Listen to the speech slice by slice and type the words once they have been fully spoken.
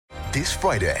This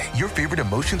Friday, your favorite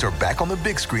emotions are back on the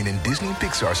big screen in Disney and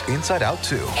Pixar's Inside Out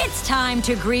 2. It's time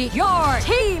to greet your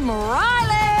Team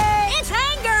Riley! It's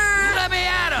anger! Let me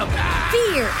at him!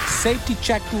 Fear! Safety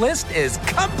checklist is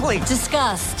complete!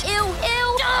 Disgust! Ew,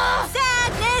 ew!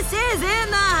 Sadness is in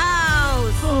the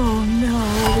house! Oh, no.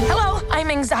 Hello, I'm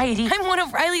anxiety. I'm one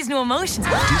of Riley's new emotions.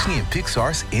 Disney and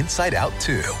Pixar's Inside Out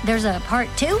 2. There's a part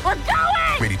 2? We're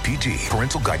going! Rated PG.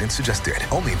 Parental guidance suggested.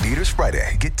 Only in theaters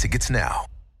Friday. Get tickets now.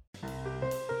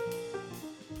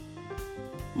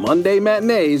 Monday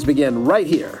matinees begin right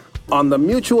here on the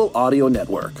Mutual Audio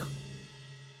Network.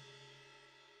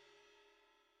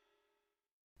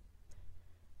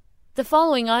 The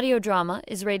following audio drama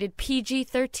is rated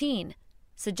PG-13,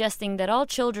 suggesting that all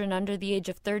children under the age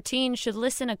of 13 should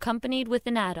listen accompanied with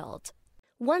an adult.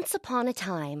 Once upon a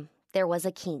time, there was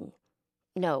a king.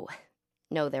 No,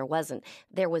 there wasn't.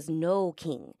 There was no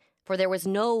king, for there was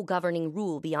no governing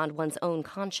rule beyond one's own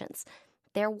conscience.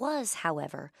 There was,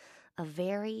 however, a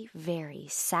very, very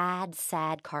sad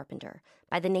carpenter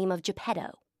by the name of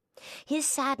Geppetto. His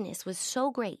sadness was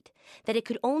so great that it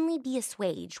could only be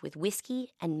assuaged with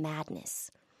whiskey and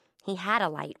madness. He had a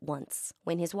light once,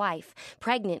 when his wife,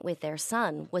 pregnant with their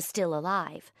son, was still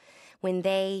alive, when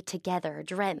they together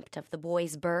dreamt of the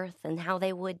boy's birth and how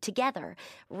they would together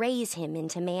raise him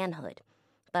into manhood.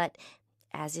 But,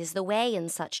 as is the way in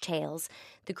such tales,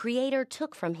 the Creator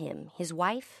took from him his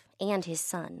wife and his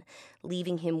son,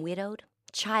 leaving him widowed,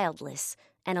 childless,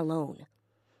 and alone.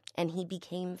 And he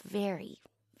became very,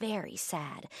 very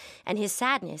sad, and his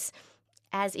sadness,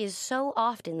 as is so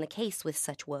often the case with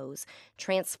such woes,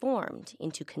 transformed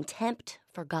into contempt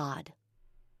for God.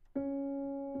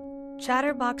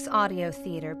 Chatterbox Audio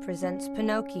Theater presents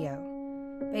Pinocchio,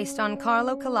 based on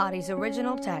Carlo Collodi's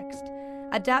original text,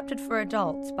 adapted for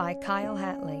adults by Kyle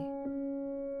Hatley.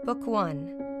 Book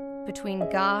 1, Between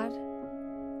God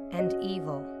and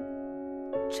Evil.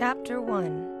 Chapter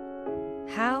 1,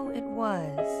 How It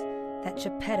Was that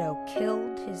Geppetto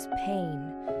Killed His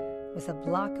Pain with a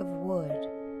Block of Wood.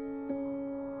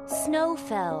 Snow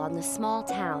fell on the small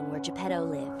town where Geppetto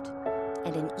lived,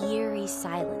 and an eerie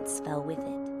silence fell with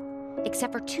it,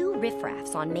 except for two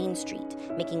riffraffs on Main Street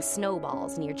making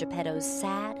snowballs near Geppetto's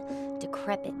sad,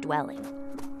 decrepit dwelling.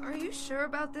 Are you sure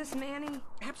about this, Manny?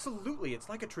 Absolutely, it's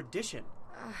like a tradition.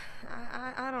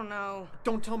 I don't know.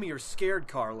 Don't tell me you're scared,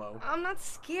 Carlo. I'm not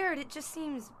scared, it just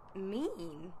seems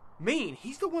mean. Mean?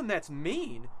 He's the one that's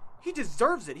mean. He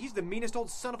deserves it. He's the meanest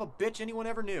old son of a bitch anyone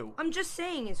ever knew. I'm just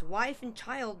saying his wife and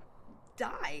child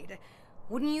died.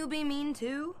 Wouldn't you be mean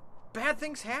too? Bad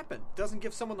things happen. Doesn't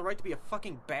give someone the right to be a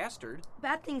fucking bastard.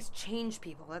 Bad things change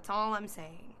people, that's all I'm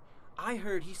saying. I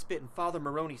heard he spit in Father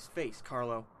Maroney's face,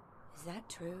 Carlo. Is that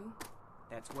true?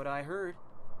 That's what I heard.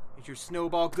 Is your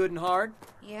snowball good and hard?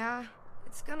 Yeah,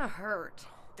 it's gonna hurt.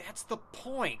 That's the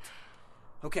point.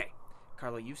 Okay,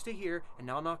 Carlo, you stay here,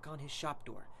 and I'll knock on his shop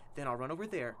door. Then I'll run over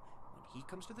there. When he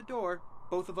comes to the door,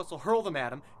 both of us will hurl them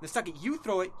at him. And the second you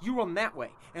throw it, you run that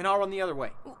way, and I'll run the other way.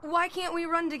 Why can't we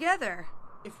run together?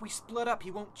 If we split up, he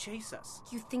won't chase us.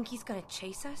 You think he's gonna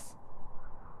chase us?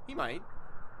 He might.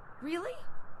 Really?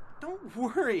 Don't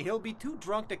worry, he'll be too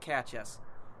drunk to catch us.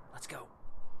 Let's go.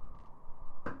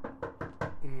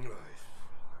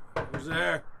 Who's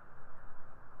there?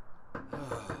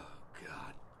 Oh,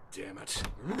 God damn it.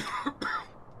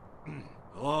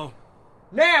 Hello?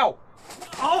 Now!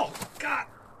 Oh, God!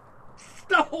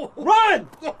 No! Run!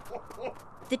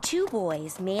 The two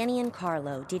boys, Manny and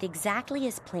Carlo, did exactly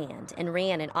as planned and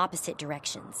ran in opposite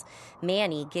directions.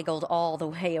 Manny giggled all the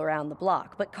way around the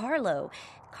block, but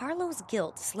Carlo's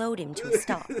guilt slowed him to a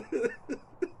stop.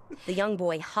 The young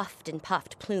boy huffed and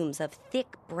puffed plumes of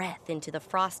thick breath into the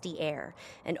frosty air.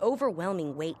 An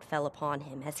overwhelming weight fell upon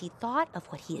him as he thought of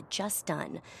what he had just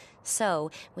done.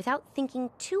 So, without thinking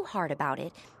too hard about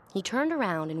it, he turned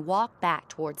around and walked back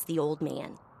towards the old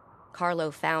man.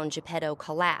 Carlo found Geppetto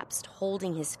collapsed,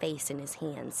 holding his face in his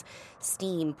hands.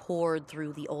 Steam poured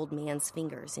through the old man's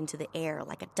fingers into the air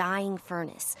like a dying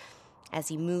furnace. As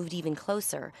he moved even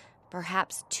closer,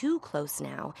 perhaps too close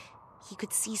now, he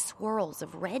could see swirls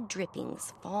of red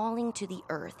drippings falling to the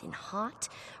earth in hot,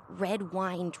 red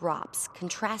wine drops,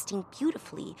 contrasting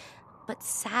beautifully but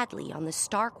sadly on the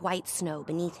stark white snow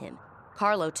beneath him.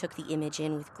 Carlo took the image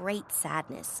in with great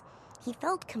sadness. He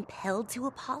felt compelled to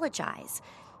apologize.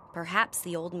 Perhaps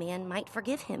the old man might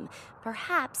forgive him.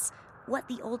 Perhaps what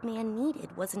the old man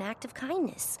needed was an act of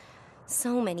kindness.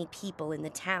 So many people in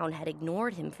the town had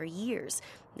ignored him for years.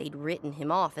 They'd written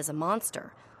him off as a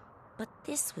monster. But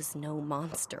this was no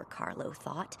monster, Carlo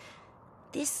thought.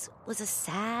 This was a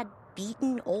sad,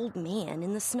 beaten old man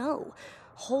in the snow,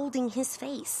 holding his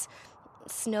face.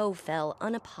 Snow fell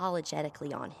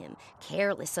unapologetically on him,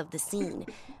 careless of the scene.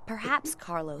 Perhaps,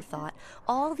 Carlo thought,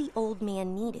 all the old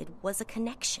man needed was a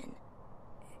connection.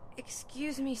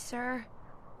 Excuse me, sir.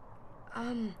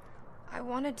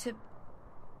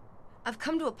 I've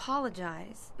come to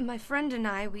apologize. My friend and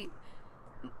I,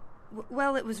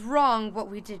 well, it was wrong what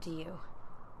we did to you.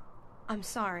 I'm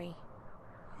sorry.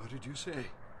 What did you say?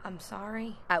 I'm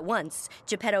sorry. At once,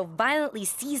 Geppetto violently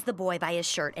seized the boy by his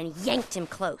shirt and yanked him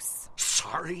close.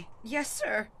 Sorry? Yes,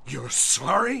 sir. You're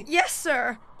sorry? Yes,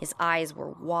 sir. His eyes were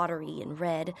watery and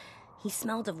red. He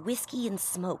smelled of whiskey and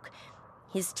smoke.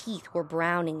 His teeth were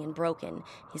browning and broken,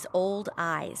 his old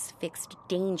eyes fixed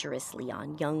dangerously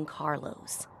on young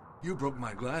Carlo's. You broke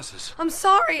my glasses. I'm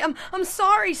sorry. I'm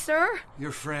sorry, sir.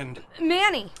 Your friend,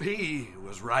 Manny. he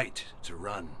was right to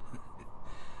run.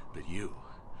 But you,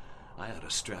 I ought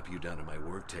to strap you down to my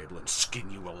work table and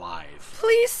skin you alive.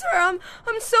 Please, sir, I'm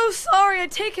so sorry. I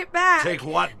take it back. Take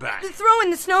what back? Throw in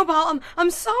the snowball.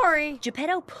 I'm sorry.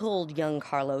 Geppetto pulled young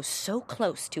Carlo so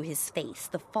close to his face,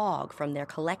 the fog from their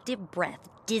collective breath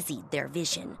dizzied their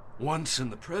vision. Once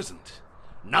in the present,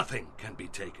 nothing can be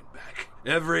taken back.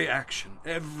 Every action,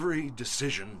 every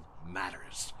decision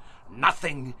matters.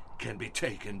 Nothing can be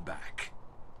taken back.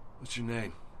 What's your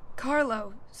name?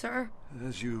 Carlo, sir.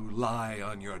 As you lie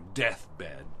on your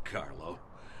deathbed, Carlo,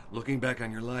 looking back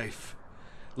on your life,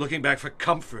 looking back for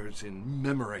comfort in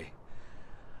memory,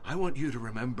 I want you to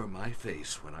remember my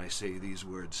face when I say these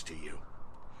words to you.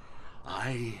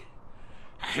 I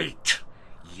hate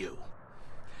you,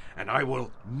 and I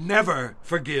will never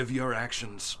forgive your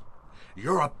actions.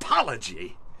 Your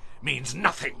apology means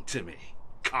nothing to me,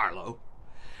 Carlo,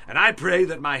 and I pray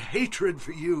that my hatred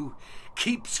for you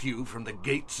keeps you from the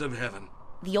gates of heaven.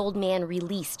 The old man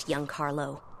released young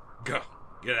Carlo. Go.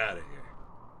 Get out of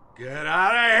here. Get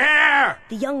out of here!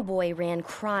 The young boy ran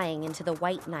crying into the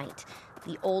white night.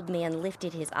 The old man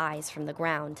lifted his eyes from the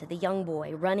ground to the young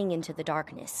boy running into the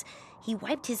darkness. He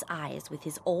wiped his eyes with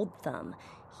his old thumb.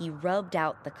 He rubbed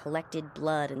out the collected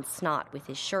blood and snot with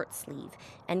his shirt sleeve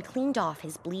and cleaned off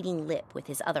his bleeding lip with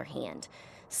his other hand.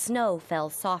 Snow fell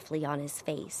softly on his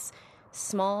face.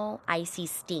 Small, icy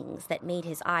stings that made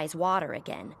his eyes water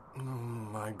again.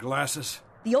 My glasses.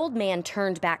 The old man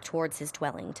turned back towards his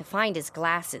dwelling to find his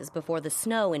glasses before the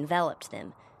snow enveloped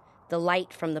them. The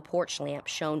light from the porch lamp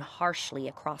shone harshly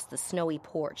across the snowy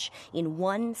porch in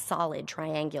one solid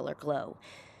triangular glow.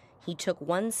 He took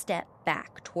one step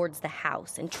back towards the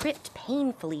house and tripped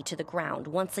painfully to the ground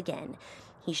once again.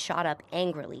 He shot up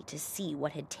angrily to see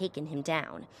what had taken him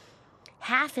down.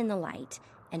 Half in the light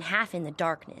and half in the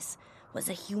darkness was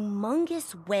a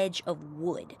humongous wedge of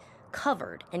wood,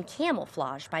 covered and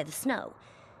camouflaged by the snow.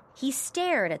 He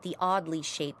stared at the oddly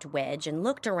shaped wedge and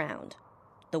looked around.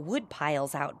 The wood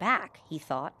pile's out back, he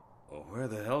thought. Well, where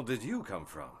the hell did you come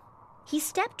from? He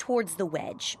stepped towards the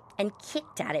wedge and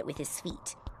kicked at it with his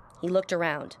feet. He looked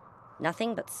around.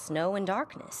 Nothing but snow and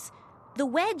darkness. The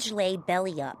wedge lay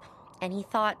belly up, and he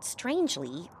thought,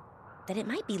 strangely, that it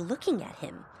might be looking at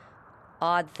him.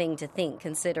 Odd thing to think,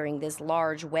 considering this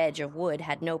large wedge of wood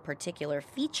had no particular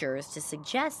features to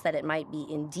suggest that it might be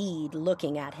indeed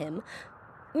looking at him.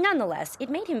 Nonetheless,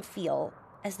 it made him feel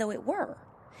as though it were.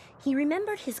 He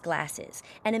remembered his glasses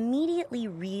and immediately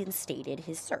reinstated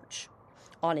his search.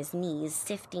 On his knees,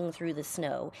 sifting through the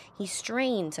snow, he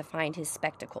strained to find his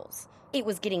spectacles. It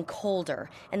was getting colder,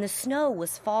 and the snow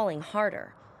was falling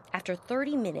harder. After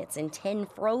 30 minutes and 10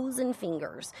 frozen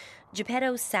fingers,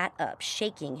 Geppetto sat up,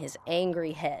 shaking his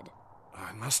angry head.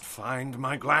 I must find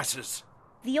my glasses.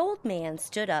 The old man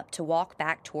stood up to walk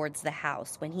back towards the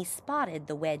house when he spotted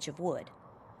the wedge of wood.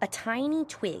 A tiny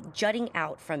twig jutting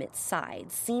out from its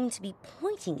side seemed to be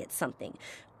pointing at something.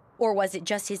 Or was it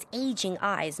just his aging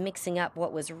eyes mixing up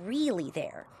what was really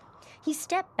there? He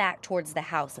stepped back towards the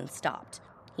house and stopped.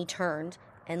 He turned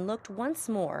and looked once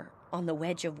more on the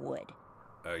wedge of wood.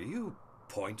 Are you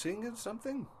pointing at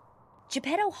something?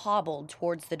 Geppetto hobbled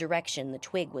towards the direction the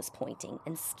twig was pointing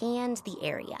and scanned the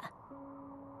area.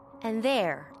 And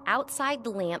there, outside the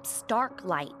lamp's stark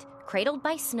light, cradled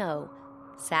by snow,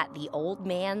 sat the old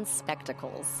man's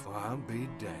spectacles. I'll be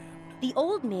damned. The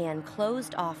old man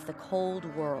closed off the cold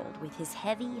world with his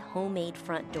heavy, homemade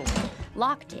front door,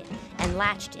 locked it and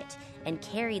latched it, and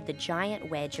carried the giant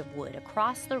wedge of wood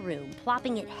across the room,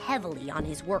 plopping it heavily on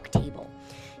his work table.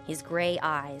 His gray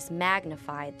eyes,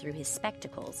 magnified through his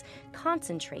spectacles,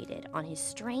 concentrated on his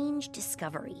strange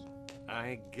discovery.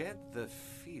 I get the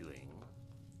feeling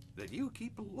that you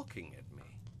keep looking at me.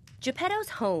 Geppetto's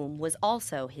home was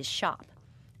also his shop,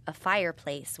 a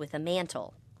fireplace with a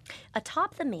mantel,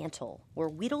 Atop the mantel were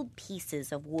whittled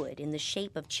pieces of wood in the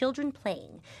shape of children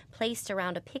playing, placed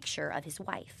around a picture of his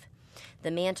wife.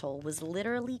 The mantel was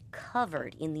literally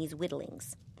covered in these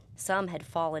whittlings. Some had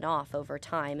fallen off over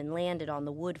time and landed on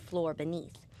the wood floor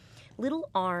beneath. Little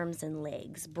arms and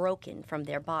legs broken from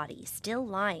their bodies, still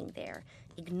lying there,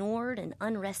 ignored and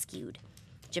unrescued.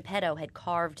 Geppetto had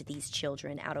carved these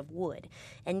children out of wood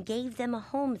and gave them a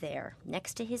home there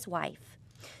next to his wife.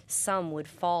 Some would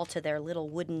fall to their little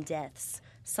wooden deaths.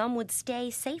 Some would stay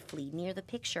safely near the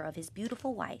picture of his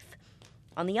beautiful wife.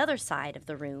 On the other side of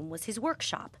the room was his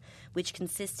workshop, which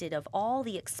consisted of all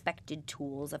the expected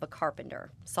tools of a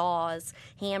carpenter: saws,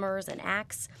 hammers, an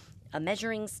axe, a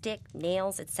measuring stick,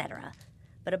 nails, etc.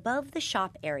 But above the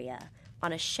shop area,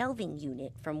 on a shelving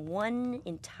unit from one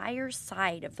entire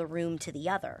side of the room to the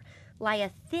other, lay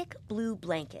a thick blue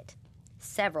blanket.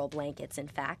 Several blankets, in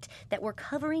fact, that were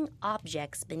covering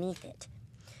objects beneath it.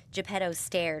 Geppetto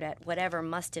stared at whatever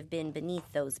must have been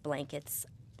beneath those blankets.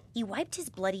 He wiped his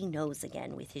bloody nose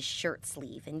again with his shirt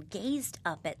sleeve and gazed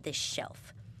up at this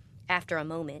shelf. After a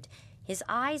moment, his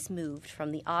eyes moved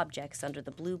from the objects under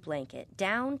the blue blanket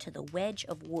down to the wedge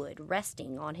of wood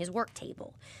resting on his work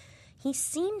table. He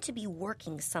seemed to be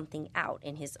working something out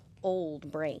in his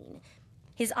old brain.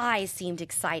 His eyes seemed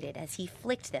excited as he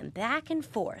flicked them back and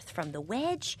forth from the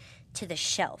wedge to the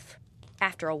shelf.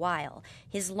 After a while,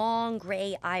 his long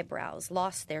gray eyebrows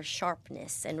lost their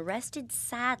sharpness and rested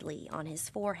sadly on his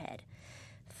forehead.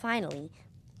 Finally,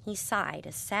 he sighed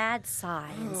a sad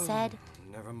sigh and said,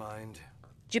 "Never mind."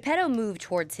 Geppetto moved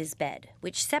towards his bed,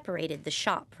 which separated the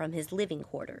shop from his living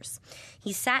quarters.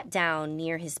 He sat down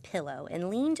near his pillow and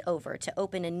leaned over to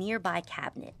open a nearby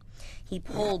cabinet. He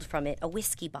pulled from it a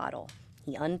whiskey bottle.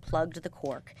 He unplugged the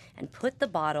cork and put the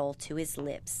bottle to his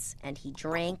lips, and he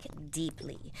drank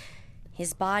deeply.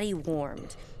 His body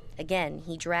warmed. Again,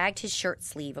 he dragged his shirt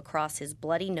sleeve across his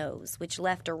bloody nose, which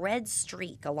left a red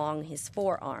streak along his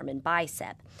forearm and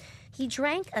bicep. He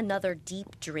drank another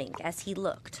deep drink as he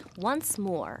looked, once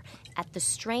more, at the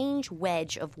strange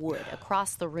wedge of wood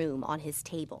across the room on his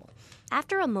table.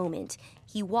 After a moment,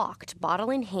 he walked,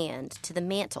 bottle in hand, to the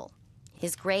mantel.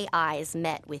 His gray eyes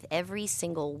met with every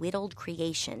single whittled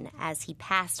creation as he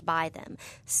passed by them,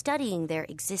 studying their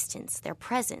existence, their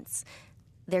presence,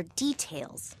 their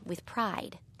details with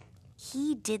pride.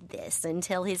 He did this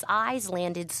until his eyes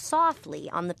landed softly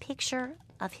on the picture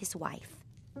of his wife.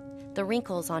 The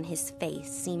wrinkles on his face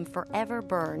seemed forever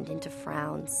burned into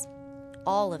frowns.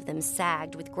 All of them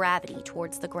sagged with gravity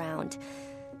towards the ground,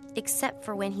 except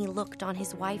for when he looked on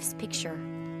his wife's picture.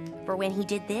 For when he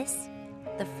did this,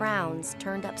 the frowns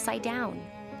turned upside down,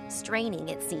 straining,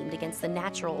 it seemed, against the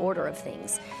natural order of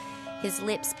things. His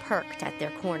lips perked at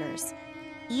their corners.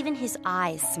 Even his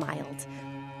eyes smiled.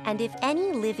 And if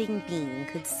any living being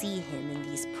could see him in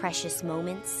these precious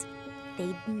moments,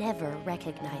 they'd never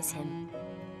recognize him.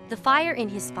 The fire in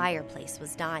his fireplace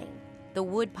was dying. The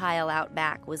wood pile out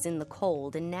back was in the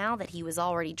cold, and now that he was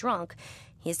already drunk,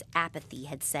 his apathy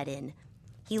had set in.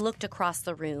 He looked across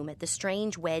the room at the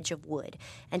strange wedge of wood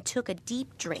and took a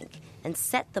deep drink and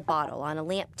set the bottle on a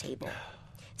lamp table.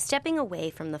 Stepping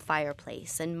away from the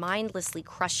fireplace and mindlessly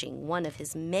crushing one of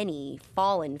his many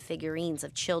fallen figurines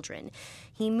of children,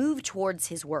 he moved towards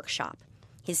his workshop.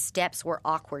 His steps were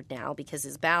awkward now because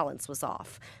his balance was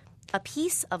off. A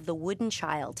piece of the wooden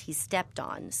child he stepped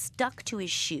on stuck to his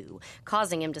shoe,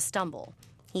 causing him to stumble.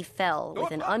 He fell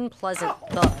with an unpleasant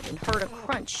thud and heard a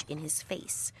crunch in his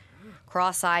face.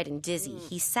 Cross-eyed and dizzy,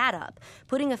 he sat up,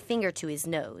 putting a finger to his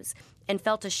nose, and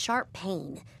felt a sharp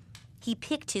pain. He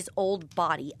picked his old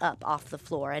body up off the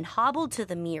floor and hobbled to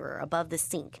the mirror above the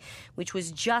sink, which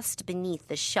was just beneath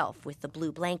the shelf with the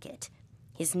blue blanket.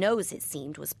 His nose, it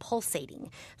seemed, was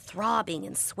pulsating, throbbing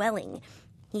and swelling.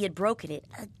 He had broken it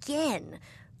again.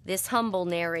 This humble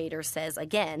narrator says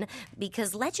again,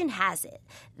 because legend has it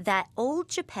that old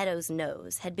Geppetto's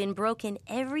nose had been broken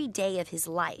every day of his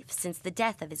life since the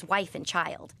death of his wife and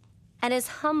child. And as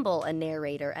humble a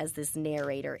narrator as this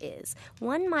narrator is,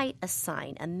 one might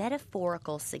assign a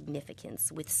metaphorical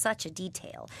significance with such a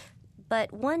detail.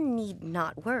 But one need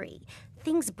not worry.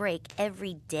 Things break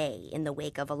every day in the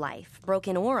wake of a life,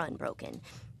 broken or unbroken.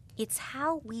 It's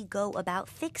how we go about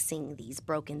fixing these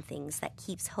broken things that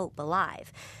keeps hope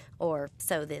alive, or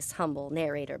so this humble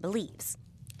narrator believes.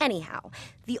 Anyhow,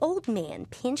 the old man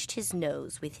pinched his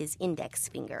nose with his index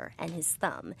finger and his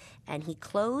thumb, and he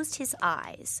closed his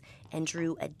eyes and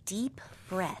drew a deep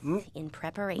breath in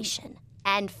preparation.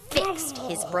 and fixed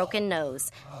his broken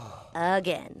nose.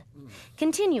 Again.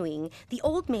 Continuing, the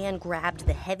old man grabbed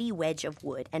the heavy wedge of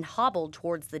wood and hobbled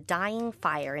towards the dying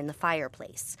fire in the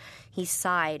fireplace. He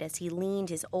sighed as he leaned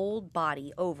his old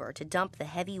body over to dump the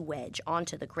heavy wedge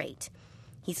onto the grate.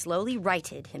 He slowly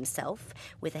righted himself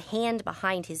with a hand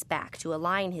behind his back to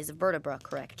align his vertebra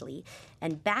correctly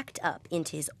and backed up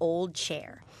into his old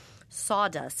chair.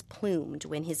 Sawdust plumed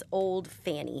when his old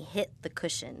fanny hit the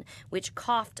cushion, which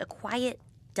coughed a quiet,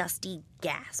 dusty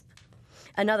gasp.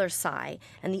 Another sigh,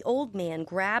 and the old man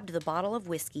grabbed the bottle of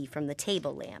whiskey from the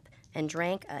table lamp and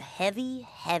drank a heavy,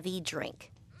 heavy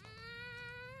drink.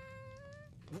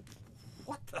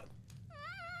 What the?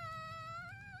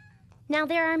 Now,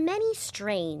 there are many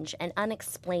strange and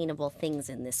unexplainable things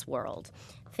in this world.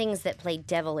 Things that play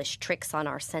devilish tricks on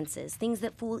our senses, things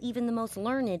that fool even the most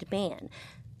learned man.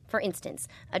 For instance,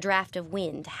 a draft of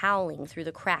wind howling through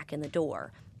the crack in the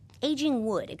door. Aging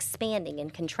wood expanding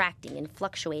and contracting in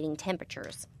fluctuating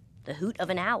temperatures. The hoot of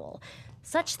an owl.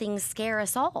 Such things scare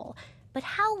us all. But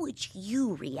how would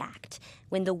you react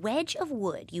when the wedge of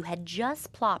wood you had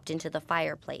just plopped into the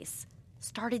fireplace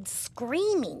started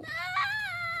screaming?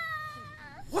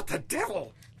 What the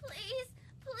devil? Please,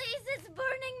 it's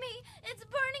burning me. It's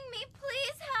burning me.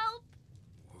 Please help.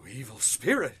 Oh, evil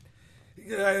spirit.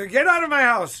 Get out of my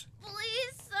house.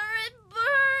 Please, sir, it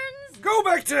burns. Go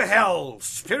back to hell,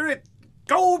 spirit.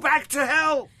 Go back to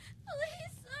hell.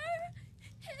 Please, sir,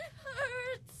 it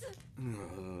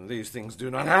hurts. These things do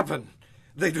not happen.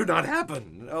 They do not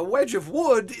happen. A wedge of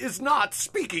wood is not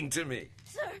speaking to me.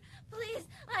 Sir, please,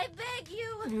 I beg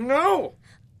you. No.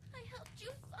 I helped you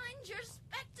find your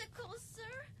spectacles,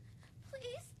 sir.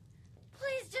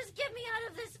 Please just get me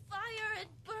out of this fire. It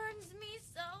burns me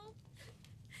so.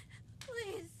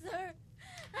 Please, sir,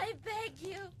 I beg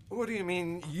you. What do you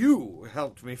mean you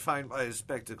helped me find my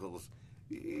spectacles?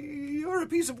 You're a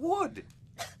piece of wood.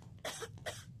 I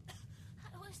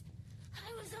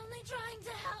was only trying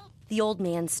to help. The old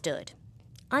man stood.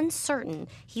 Uncertain,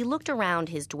 he looked around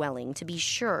his dwelling to be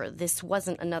sure this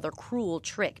wasn't another cruel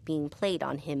trick being played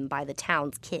on him by the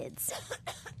town's kids.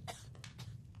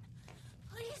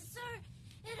 Please, sir,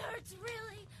 it hurts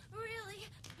really, really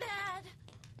bad.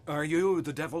 Are you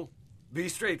the devil? Be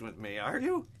straight with me, are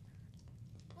you?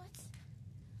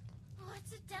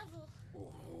 What's a devil?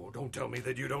 Oh, don't tell me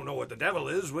that you don't know what the devil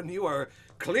is when you are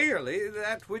clearly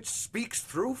that which speaks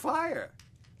through fire.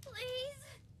 Please,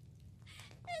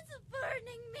 it's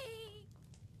burning me.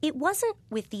 It wasn't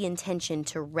with the intention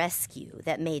to rescue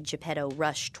that made Geppetto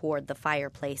rush toward the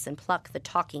fireplace and pluck the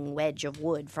talking wedge of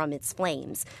wood from its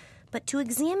flames, but to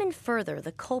examine further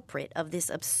the culprit of this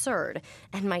absurd,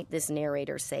 and might this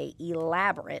narrator say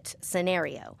elaborate,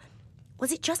 scenario.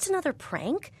 Was it just another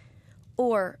prank?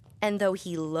 Or, and though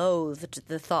he loathed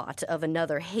the thought of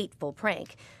another hateful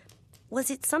prank,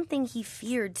 was it something he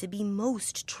feared to be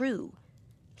most true?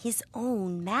 His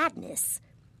own madness.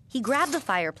 He grabbed the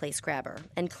fireplace grabber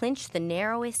and clinched the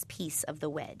narrowest piece of the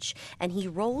wedge, and he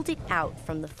rolled it out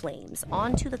from the flames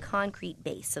onto the concrete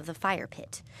base of the fire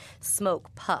pit.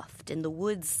 Smoke puffed and the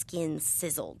wood skin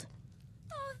sizzled.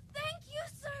 Oh, thank you,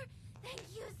 sir. Thank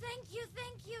you.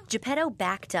 Geppetto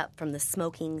backed up from the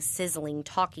smoking, sizzling,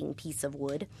 talking piece of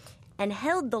wood and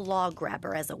held the log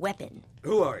grabber as a weapon.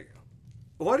 Who are you?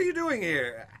 What are you doing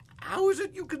here? How is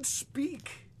it you can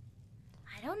speak?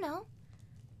 I don't know.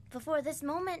 Before this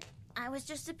moment, I was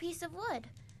just a piece of wood.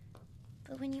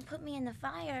 But when you put me in the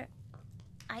fire,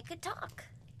 I could talk.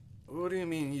 What do you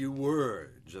mean you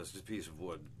were just a piece of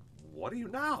wood? What are you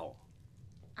now?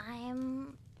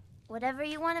 I'm whatever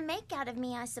you want to make out of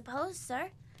me, I suppose, sir.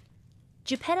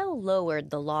 Geppetto lowered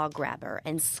the log grabber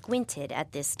and squinted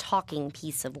at this talking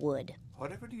piece of wood.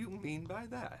 Whatever do you mean by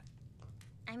that?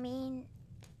 I mean,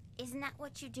 isn't that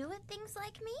what you do with things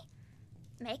like me?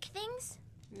 Make things?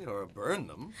 Or burn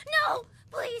them. No!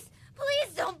 Please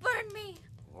don't burn me!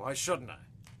 Why shouldn't I?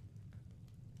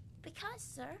 Because,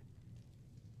 sir,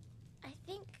 I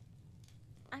think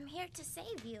I'm here to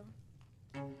save you.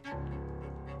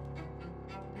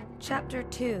 Chapter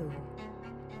 2.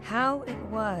 How it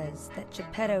was that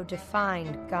Geppetto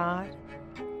defined God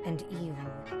and evil.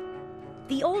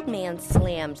 The old man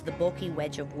slammed the bulky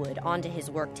wedge of wood onto his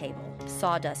work table.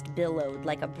 Sawdust billowed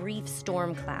like a brief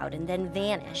storm cloud and then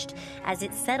vanished as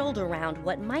it settled around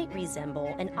what might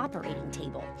resemble an operating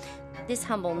table. This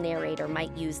humble narrator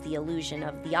might use the illusion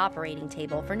of the operating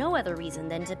table for no other reason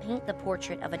than to paint the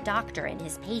portrait of a doctor and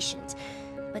his patient.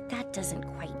 But that doesn't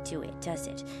quite do it, does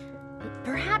it?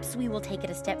 Perhaps we will take it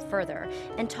a step further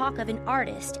and talk of an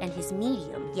artist and his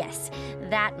medium. Yes,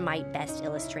 that might best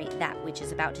illustrate that which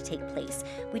is about to take place,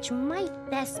 which might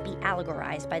best be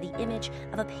allegorized by the image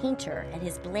of a painter and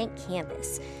his blank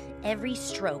canvas. Every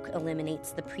stroke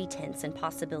eliminates the pretense and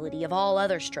possibility of all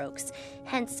other strokes.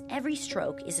 Hence, every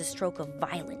stroke is a stroke of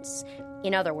violence.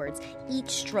 In other words, each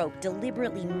stroke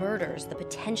deliberately murders the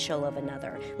potential of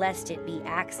another, lest it be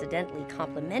accidentally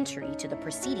complementary to the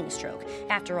preceding stroke.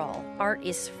 After all, art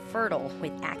is fertile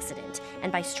with accident,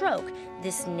 and by stroke,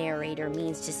 this narrator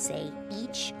means to say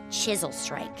each chisel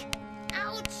strike.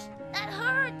 Ouch! That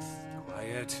hurts!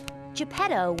 Quiet.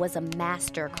 Geppetto was a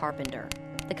master carpenter,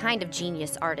 the kind of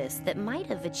genius artist that might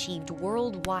have achieved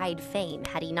worldwide fame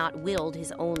had he not willed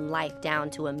his own life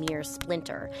down to a mere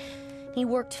splinter. He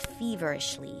worked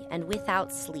feverishly and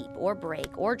without sleep or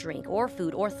break or drink or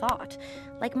food or thought.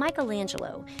 Like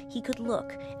Michelangelo, he could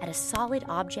look at a solid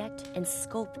object and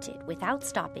sculpt it without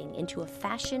stopping into a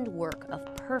fashioned work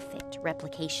of perfect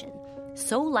replication.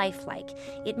 So lifelike,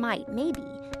 it might, maybe,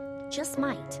 just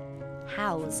might,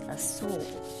 house a soul.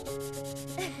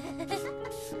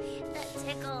 That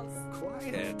tickles.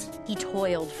 Quiet. He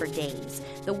toiled for days.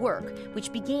 The work,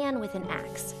 which began with an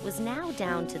axe, was now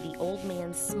down to the old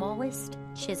man's smallest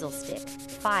chisel stick,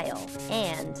 file,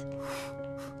 and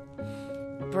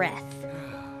breath.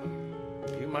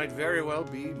 You might very well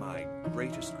be my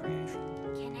greatest creation.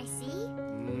 Can I see?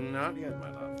 Not yet,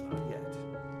 my love, not yet.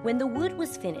 When the wood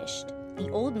was finished, the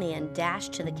old man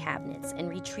dashed to the cabinets and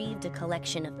retrieved a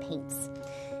collection of paints.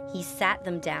 He sat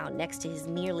them down next to his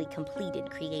nearly completed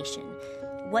creation.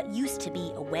 What used to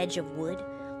be a wedge of wood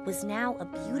was now a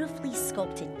beautifully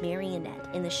sculpted marionette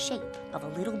in the shape of a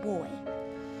little boy.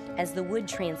 As the wood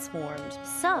transformed,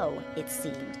 so, it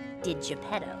seemed, did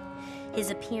Geppetto.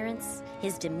 His appearance,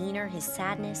 his demeanor, his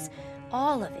sadness,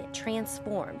 all of it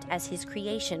transformed as his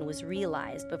creation was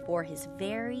realized before his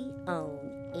very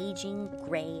own aging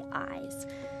gray eyes.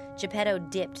 Geppetto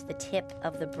dipped the tip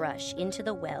of the brush into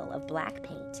the well of black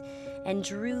paint and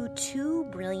drew 2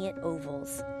 brilliant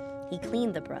ovals. He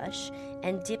cleaned the brush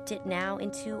and dipped it now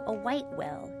into a white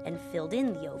well and filled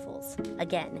in the ovals.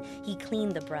 Again, he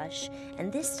cleaned the brush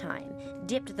and this time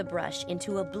dipped the brush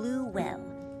into a blue well.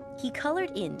 He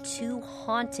colored in 2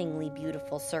 hauntingly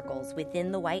beautiful circles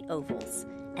within the white ovals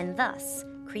and thus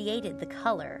created the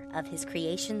color of his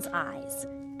creation's eyes.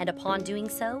 And upon doing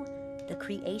so, the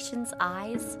creation's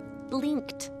eyes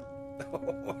blinked.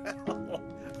 Well,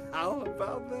 how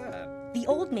about that? The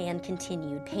old man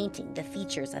continued painting the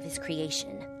features of his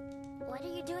creation. What are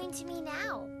you doing to me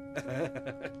now?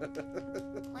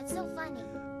 What's so funny?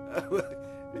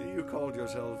 You called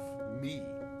yourself me.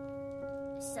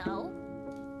 So?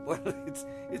 Well,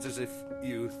 it's as if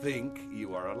you think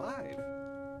you are alive.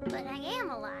 But I am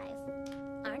alive,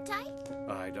 aren't I?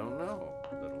 I don't know,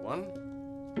 little one.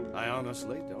 I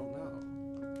honestly don't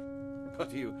know.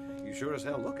 But you sure as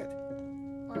hell look it.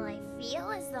 Well, I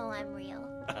feel as though I'm real.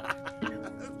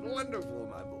 Wonderful,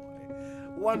 my boy.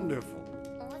 Wonderful.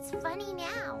 What's funny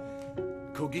now?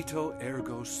 Cogito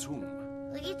ergo sum.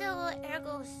 Cogito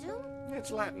ergo sum?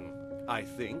 It's Latin. I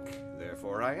think,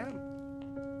 therefore I am.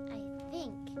 I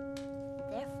think,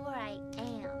 therefore I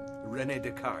am. René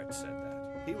Descartes said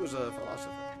that. He was a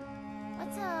philosopher.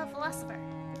 What's a philosopher?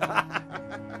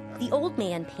 The old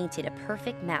man painted a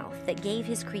perfect mouth that gave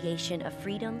his creation a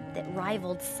freedom that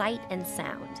rivaled sight and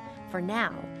sound, for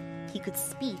now he could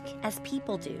speak as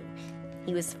people do.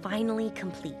 He was finally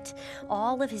complete.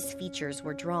 All of his features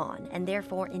were drawn and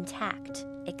therefore intact,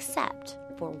 except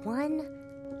for one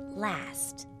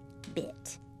last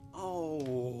bit.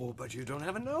 Oh, but you don't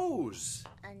have a nose.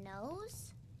 A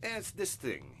nose? It's this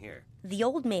thing here. The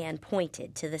old man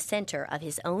pointed to the center of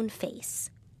his own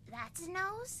face. That's a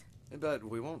nose? But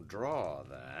we won't draw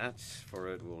that, for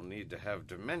it will need to have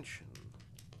dimension.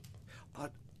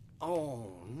 But,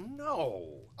 oh no!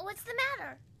 What's the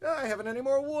matter? I haven't any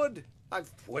more wood.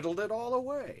 I've whittled it all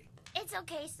away. It's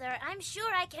okay, sir. I'm sure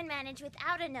I can manage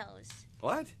without a nose.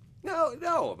 What?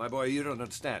 No, my boy, you don't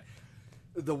understand.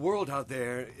 The world out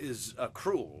there is a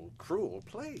cruel, cruel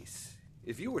place.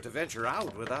 If you were to venture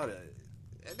out without a...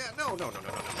 No.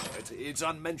 It's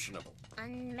unmentionable.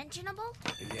 Unmentionable?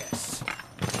 Yes.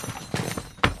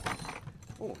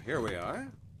 Oh, here we are.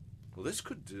 Well, this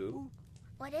could do.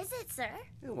 What is it, sir?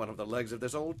 One of the legs of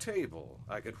this old table.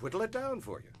 I could whittle it down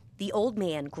for you. The old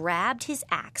man grabbed his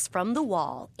axe from the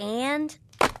wall and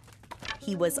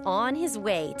he was on his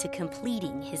way to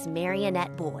completing his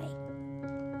marionette boy.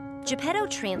 Geppetto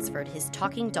transferred his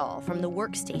talking doll from the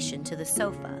workstation to the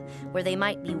sofa, where they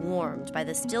might be warmed by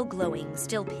the still glowing,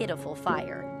 still pitiful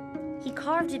fire. He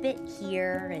carved a bit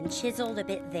here and chiseled a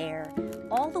bit there.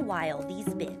 All the while,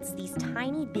 these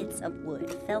tiny bits of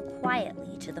wood, fell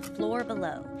quietly to the floor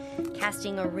below,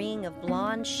 casting a ring of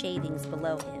blonde shavings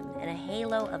below him and a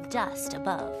halo of dust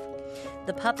above.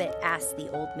 The puppet asked the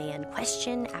old man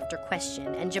question after question,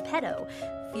 and Geppetto,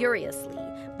 furiously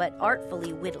but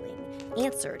artfully whittling,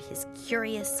 answered his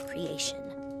curious creation.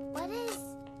 What is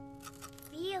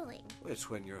feeling? It's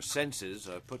when your senses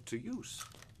are put to use.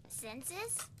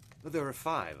 Senses? There are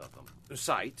 5 of them.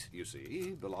 Sight, you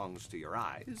see, belongs to your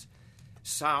eyes.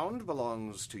 Sound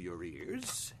belongs to your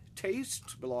ears.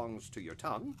 Taste belongs to your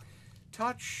tongue.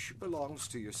 Touch belongs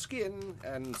to your skin.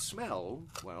 And smell,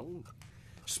 well,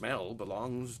 smell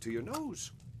belongs to your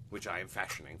nose, which I am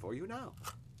fashioning for you now.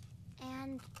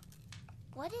 And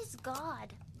what is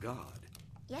God? God.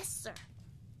 Yes, sir.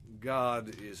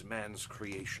 God is man's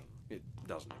creation. It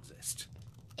doesn't exist.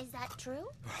 Is that true?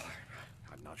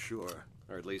 I'm not sure.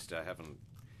 Or at least I haven't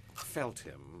felt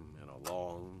him in a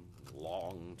long,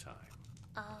 long time.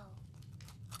 Oh.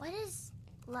 What is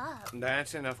love?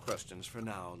 That's enough questions for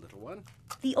now, little one.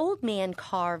 The old man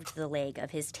carved the leg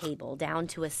of his table down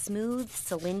to a smooth,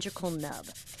 cylindrical nub.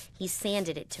 He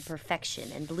sanded it to perfection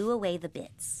and blew away the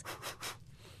bits.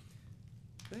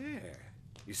 There.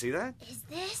 You see that? Is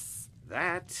this?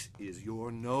 That is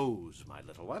your nose, my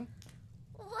little one.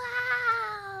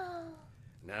 Wow!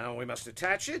 Now we must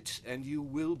attach it, and you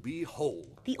will be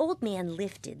whole. The old man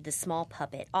lifted the small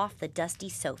puppet off the dusty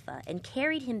sofa and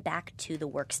carried him back to the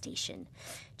workstation.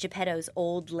 Geppetto's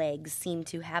old legs seemed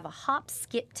to have a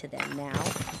hop-skip to them now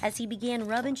as he began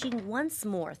rummaging once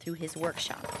more through his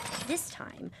workshop, this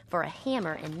time for a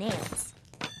hammer and nails.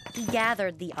 He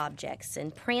gathered the objects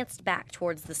and pranced back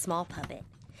towards the small puppet.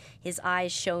 His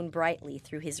eyes shone brightly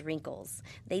through his wrinkles.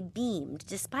 They beamed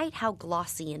despite how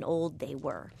glossy and old they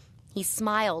were. He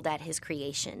smiled at his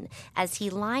creation as he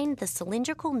lined the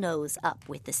cylindrical nose up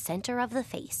with the center of the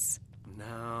face.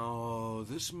 Now,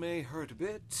 this may hurt a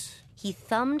bit. He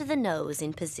thumbed the nose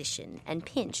in position and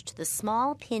pinched the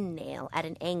small pin nail at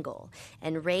an angle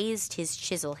and raised his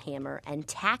chisel hammer and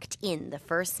tacked in the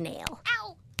first nail.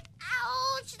 Ow!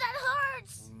 Ouch! That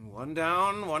hurts! One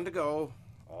down, one to go.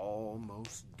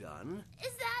 Almost done.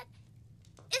 Is that...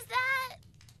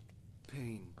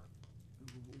 Pain.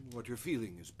 What you're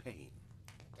feeling is pain.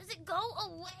 Does it go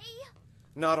away?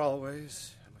 Not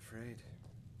always, I'm afraid.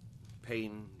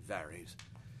 Pain varies.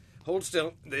 Hold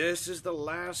still. This is the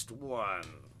last one.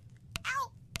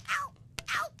 Ow! Ow!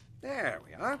 Ow! There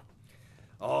we are.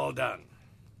 All done.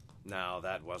 Now,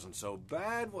 that wasn't so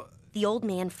bad. The old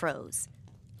man froze.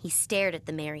 He stared at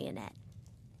the marionette.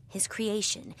 His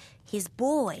creation, his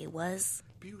boy, was...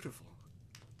 beautiful.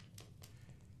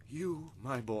 You,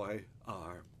 my boy,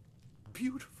 are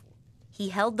beautiful. He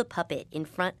held the puppet in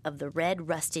front of the red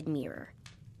rusted mirror.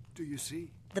 Do you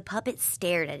see? The puppet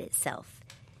stared at itself.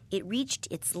 It reached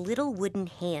its little wooden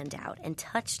hand out and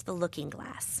touched the looking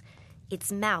glass.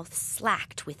 Its mouth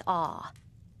slacked with awe.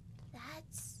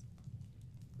 That's...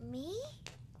 me?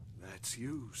 That's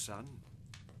you, son.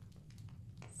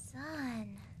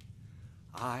 Son.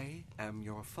 I am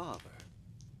your father,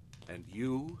 and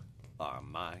you are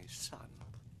my son.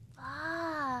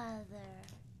 Father.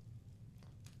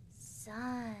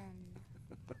 Son.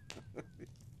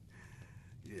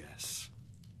 Yes.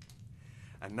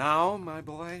 And now, my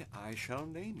boy, I shall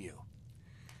name you.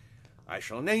 I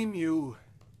shall name you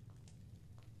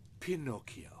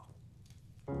Pinocchio.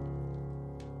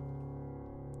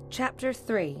 Chapter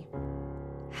 3.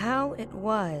 How it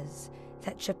was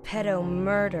that Geppetto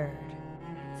murdered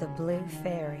the Blue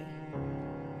Fairy.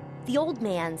 The old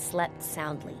man slept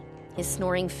soundly. His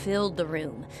snoring filled the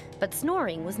room, but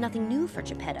snoring was nothing new for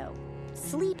Geppetto.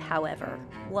 Sleep, however,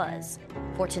 was.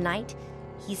 For tonight,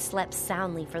 he slept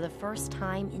soundly for the first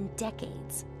time in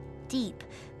decades. Deep,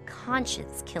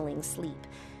 conscience-killing sleep.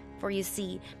 For you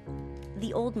see,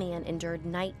 the old man endured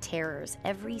night terrors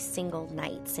every single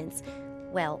night since,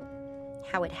 well,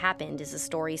 how it happened is a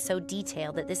story so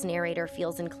detailed that this narrator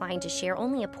feels inclined to share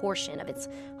only a portion of its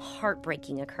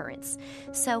heartbreaking occurrence.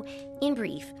 So, in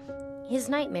brief, his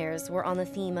nightmares were on the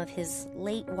theme of his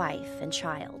late wife and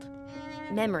child.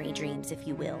 Memory dreams, if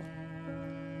you will.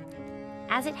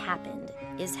 As it happened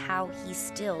is how he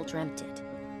still dreamt it.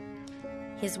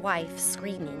 His wife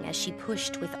screaming as she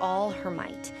pushed with all her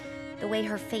might, the way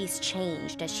her face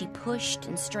changed as she pushed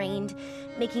and strained,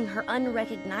 making her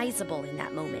unrecognizable in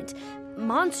that moment,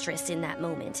 monstrous in that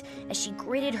moment, as she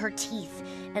gritted her teeth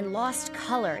and lost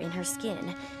color in her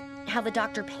skin. How the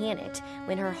doctor panicked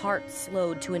when her heart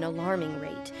slowed to an alarming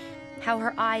rate. How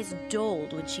her eyes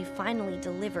dulled when she finally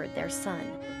delivered their son.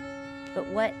 But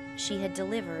what she had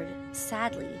delivered,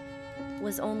 sadly,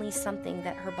 was only something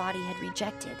that her body had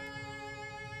rejected.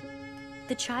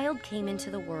 The child came into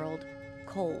the world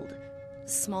cold,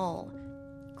 small,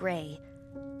 gray,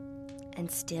 and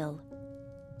still.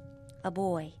 A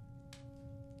boy.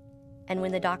 And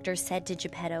when the doctor said to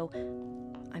Geppetto,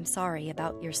 "I'm sorry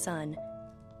about your son,"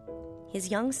 his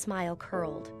young smile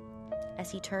curled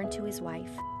as he turned to his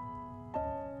wife.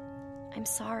 "I'm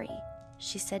sorry,"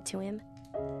 she said to him.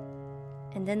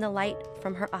 And then the light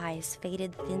from her eyes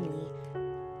faded thinly,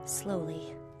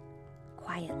 slowly,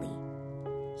 quietly.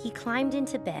 He climbed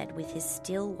into bed with his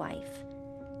still wife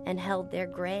and held their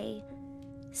gray,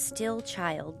 still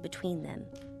child between them.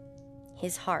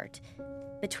 His heart,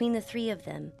 between the three of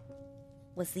them,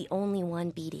 was the only one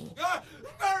beating.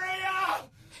 Maria!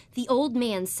 The old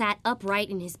man sat upright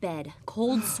in his bed,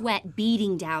 cold sweat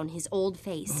beading down his old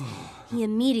face. He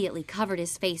immediately covered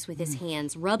his face with his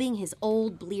hands, rubbing his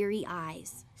old, bleary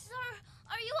eyes. Sir,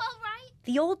 are you all right?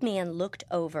 The old man looked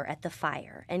over at the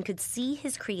fire and could see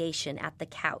his creation at the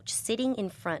couch, sitting in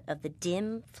front of the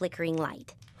dim, flickering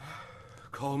light.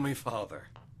 Call me Father.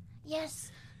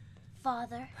 Yes,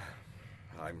 Father.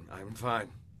 I'm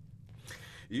fine.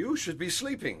 You should be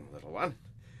sleeping, little one.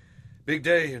 Big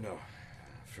day, you know.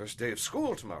 First day of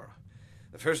school tomorrow.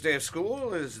 The first day of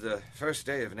school is the first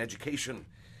day of an education,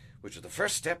 which is the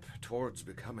first step towards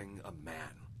becoming a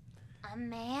man. A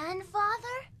man,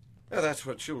 Father? Now, that's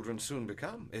what children soon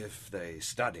become, if they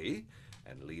study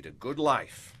and lead a good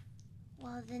life.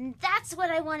 Well, then that's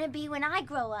what I want to be when I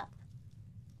grow up.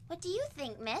 What do you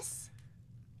think, miss?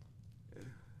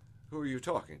 Who are you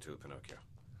talking to, Pinocchio?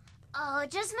 Oh,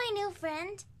 just my new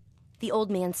friend. The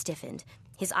old man stiffened,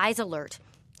 his eyes alert.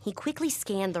 He quickly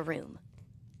scanned the room.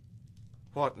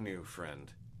 What new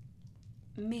friend?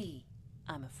 Me,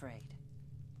 I'm afraid.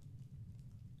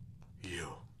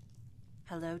 You.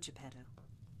 Hello, Geppetto.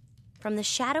 From the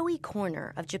shadowy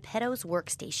corner of Geppetto's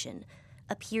workstation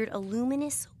appeared a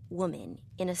luminous woman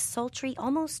in a sultry,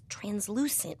 almost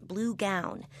translucent blue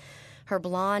gown, her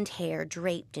blonde hair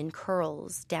draped in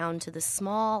curls down to the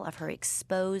small of her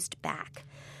exposed back.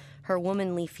 Her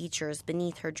womanly features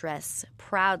beneath her dress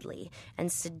proudly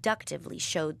and seductively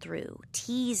showed through,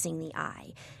 teasing the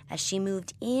eye as she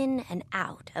moved in and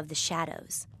out of the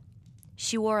shadows.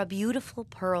 She wore a beautiful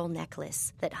pearl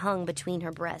necklace that hung between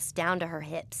her breasts down to her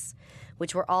hips,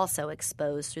 which were also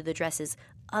exposed through the dress's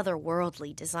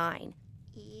otherworldly design.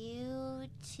 You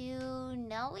two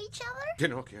know each other?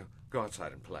 Pinocchio, go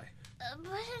outside and play.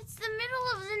 But it's the middle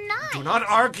of the night. Do not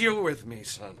argue with me,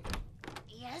 son.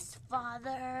 Yes,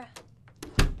 Father.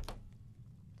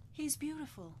 He's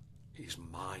beautiful. He's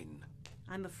mine.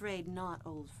 I'm afraid not,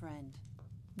 old friend.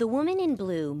 The woman in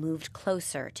blue moved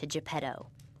closer to Geppetto.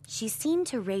 She seemed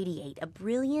to radiate a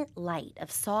brilliant light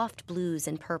of soft blues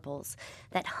and purples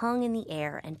that hung in the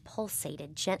air and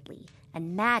pulsated gently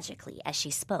and magically as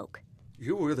she spoke.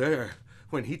 You were there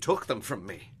when he took them from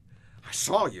me. I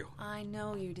saw you. I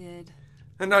know you did.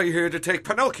 And now you're here to take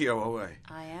Pinocchio away.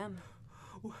 I am.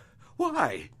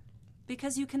 Why?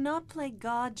 Because you cannot play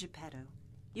God, Geppetto.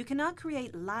 You cannot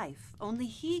create life. Only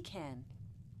he can.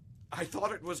 I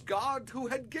thought it was God who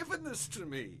had given this to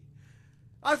me.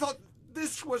 I thought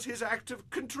this was his act of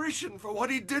contrition for what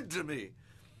he did to me.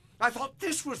 I thought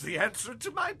this was the answer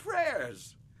to my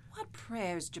prayers. What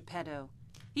prayers, Geppetto?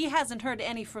 He hasn't heard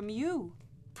any from you.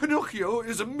 Pinocchio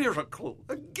is a miracle,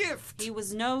 a gift. He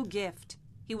was no gift.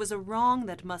 He was a wrong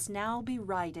that must now be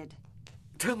righted.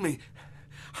 Tell me,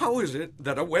 how is it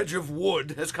that a wedge of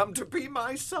wood has come to be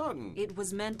my son? It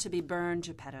was meant to be burned,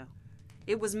 Geppetto.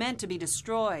 It was meant to be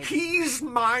destroyed. He's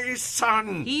my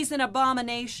son. He's an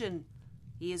abomination.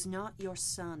 He is not your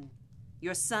son.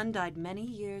 Your son died many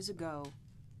years ago.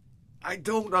 I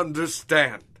don't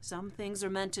understand. Some things are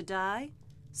meant to die,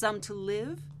 some to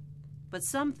live, but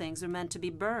some things are meant to be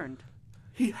burned.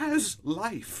 He has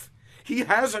life. He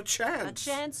has a chance. A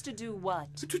chance to do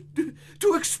what?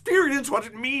 To experience what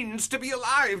it means to be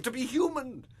alive, to be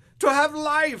human, to have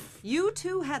life. You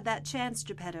too had that chance,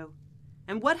 Geppetto.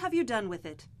 And what have you done with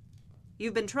it?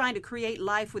 You've been trying to create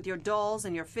life with your dolls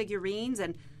and your figurines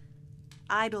and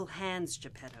idle hands,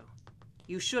 Geppetto.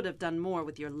 You should have done more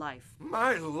with your life.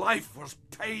 My life was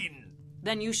pain.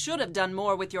 Then you should have done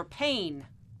more with your pain.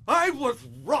 I was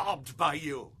robbed by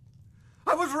you.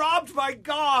 I was robbed by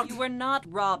God. You were not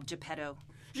robbed, Geppetto.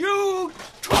 You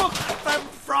took them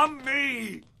from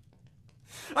me.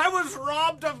 I was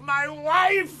robbed of my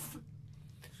wife,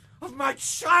 of my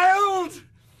child.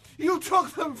 You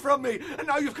took them from me, and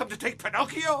now you've come to take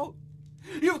Pinocchio.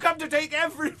 You've come to take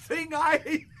everything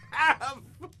I have.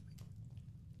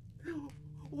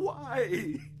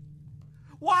 Why?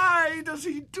 Why does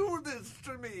he do this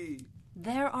to me?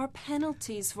 There are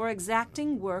penalties for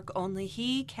exacting work only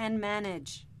he can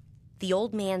manage. The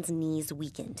old man's knees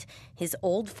weakened, his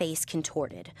old face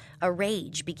contorted. A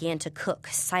rage began to cook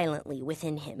silently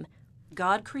within him.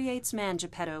 God creates man,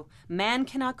 Geppetto. Man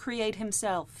cannot create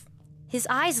himself. His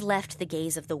eyes left the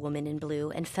gaze of the woman in blue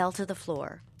and fell to the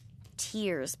floor.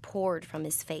 Tears poured from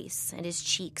his face, and his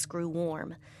cheeks grew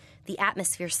warm. The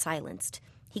atmosphere silenced.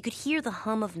 He could hear the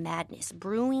hum of madness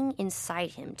brewing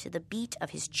inside him to the beat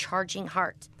of his charging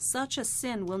heart. Such a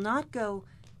sin cannot go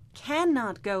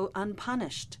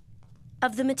unpunished.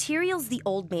 Of the materials the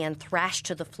old man thrashed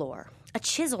to the floor, a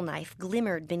chisel knife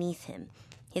glimmered beneath him.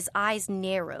 His eyes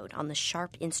narrowed on the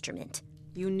sharp instrument.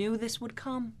 You knew this would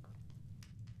come?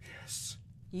 Yes.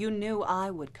 You knew I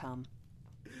would come.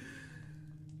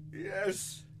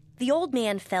 Yes. The old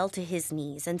man fell to his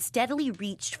knees and steadily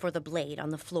reached for the blade on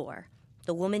the floor.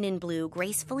 The woman in blue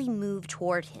gracefully moved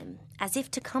toward him, as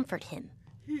if to comfort him.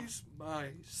 He's my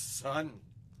son.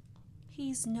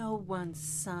 He's no one's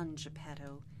son,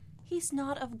 Geppetto. He's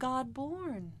not of God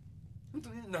born.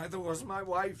 Neither was my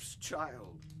wife's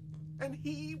child. And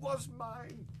he was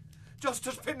mine, just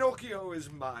as Pinocchio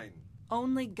is mine.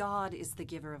 Only God is the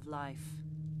giver of life.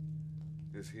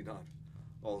 Is he not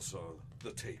also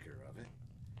the taker of it?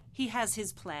 He has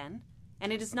his plan,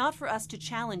 and it is not for us to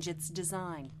challenge its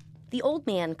design. The old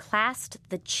man clasped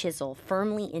the chisel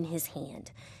firmly in his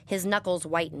hand. His knuckles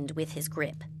whitened with his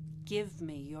grip. Give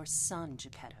me your son,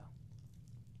 Geppetto.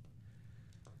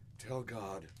 Tell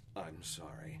God I'm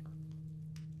sorry.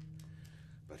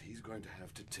 But he's going to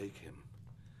have to take him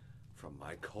from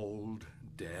my cold,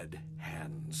 dead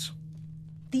hands.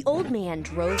 The old man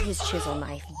drove his chisel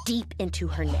knife deep into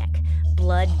her neck.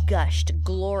 Blood gushed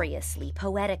gloriously,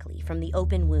 poetically from the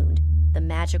open wound. The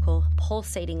magical,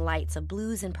 pulsating lights of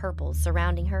blues and purples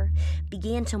surrounding her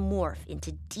began to morph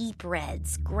into deep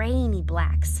reds, grainy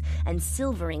blacks, and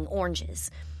silvering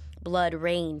oranges. Blood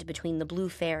rained between the blue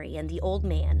fairy and the old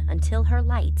man until her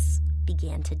lights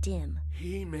began to dim.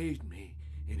 He made me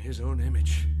in his own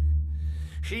image.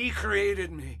 He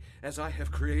created me as I have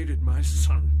created my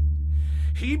son.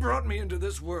 He brought me into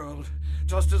this world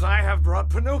just as I have brought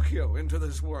Pinocchio into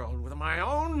this world with my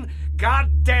own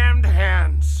goddamned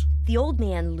hands. The old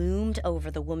man loomed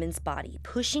over the woman's body,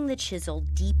 pushing the chisel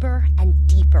deeper and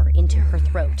deeper into her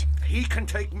throat. He can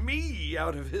take me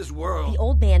out of his world. The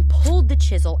old man pulled the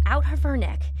chisel out of her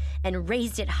neck and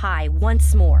raised it high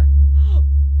once more.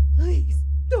 Please,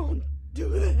 don't do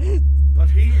this. But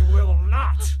he will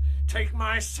not take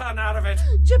my son out of it.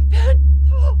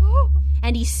 Geppetto!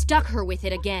 And he stuck her with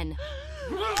it again.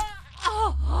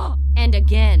 And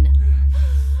again.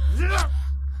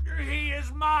 He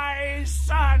is my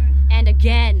son. And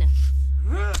again.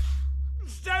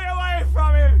 Stay away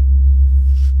from him.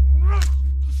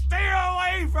 Stay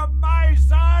away from my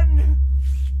son.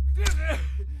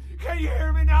 Can you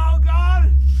hear me now,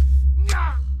 God?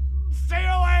 Stay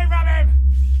away from him.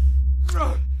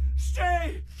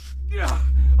 Stay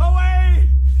away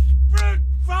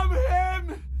from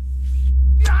him.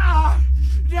 Die,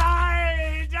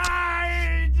 die,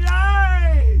 die.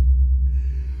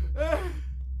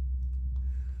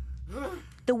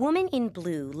 The woman in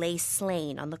blue lay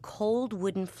slain on the cold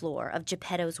wooden floor of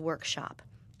Geppetto's workshop.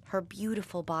 Her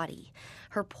beautiful body,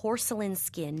 her porcelain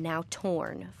skin now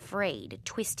torn, frayed,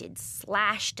 twisted,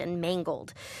 slashed, and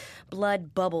mangled.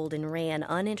 Blood bubbled and ran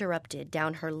uninterrupted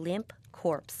down her limp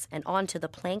corpse and onto the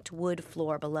planked wood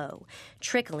floor below,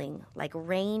 trickling like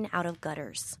rain out of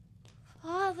gutters.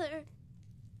 Father.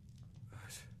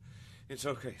 It's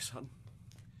okay, son.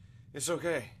 It's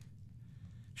okay.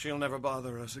 She'll never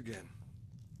bother us again.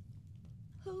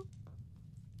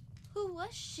 Who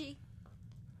was she?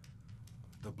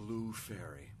 The Blue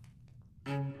Fairy.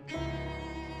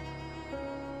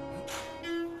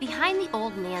 Behind the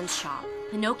old man's shop,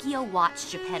 Pinocchio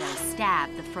watched Geppetto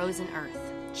stab the frozen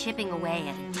earth, chipping away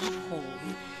at a deep hole.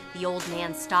 The old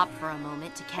man stopped for a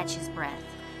moment to catch his breath.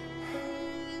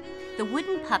 The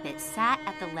wooden puppet sat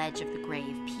at the ledge of the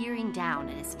grave, peering down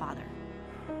at his father.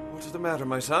 What's the matter,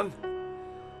 my son?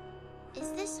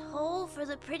 Is this hole for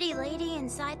the pretty lady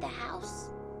inside the house?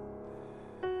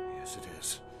 Yes, it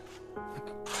is.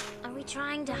 Are we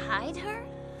trying to hide her?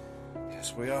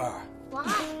 Yes, we are.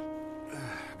 Why?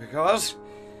 Because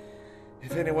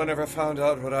if anyone ever found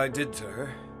out what I did to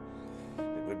her,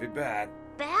 it would be bad.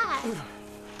 Bad?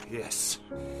 Yes.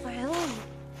 For whom?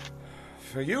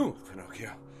 For you,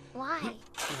 Pinocchio. Why?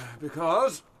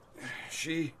 Because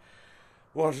she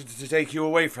wanted to take you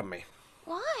away from me.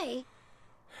 Why?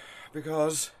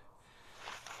 Because,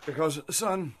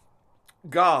 son,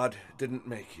 God didn't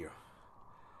make you.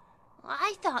 Well,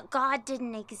 I thought God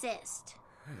didn't exist.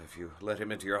 If you let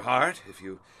him into your heart, if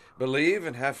you believe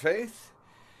and have faith,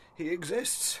 he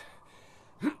exists.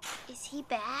 Is he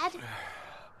bad?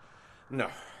 No.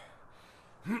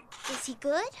 Is he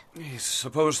good? He's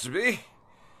supposed to be.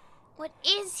 What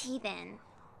is he then?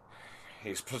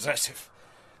 He's possessive.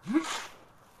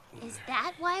 Is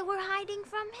that why we're hiding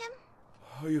from him?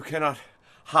 Oh, you cannot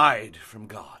hide from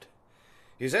God.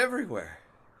 He's everywhere.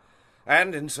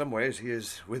 And in some ways, he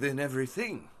is within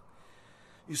everything.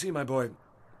 You see, my boy,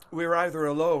 we're either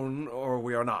alone or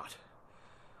we are not.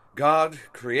 God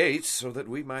creates so that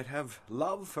we might have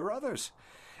love for others.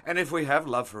 And if we have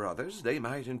love for others, they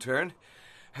might in turn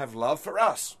have love for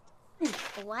us.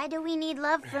 Why do we need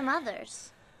love from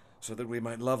others? So that we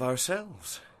might love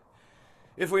ourselves.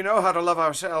 If we know how to love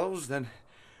ourselves, then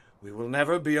we will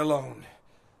never be alone.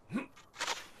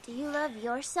 Do you love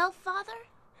yourself, Father?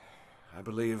 I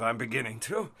believe I'm beginning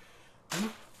to.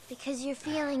 Because you're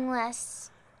feeling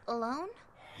less alone?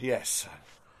 Yes,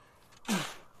 son.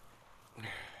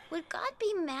 Would God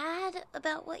be mad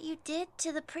about what you did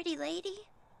to the pretty lady?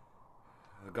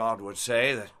 God would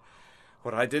say that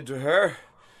what I did to her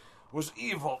was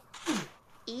evil.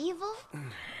 Evil?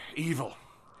 Evil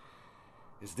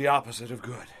is the opposite of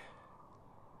good.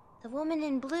 The woman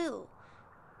in blue.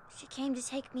 She came to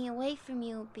take me away from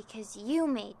you because you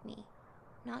made me,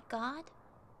 not God?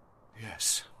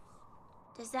 Yes.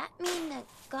 Does that mean that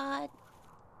God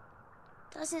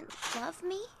doesn't love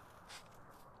me?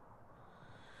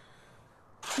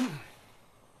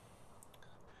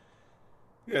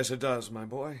 Yes, it does, my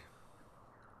boy.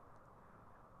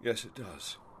 Yes, it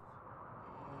does.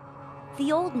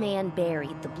 The old man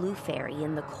buried the blue fairy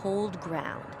in the cold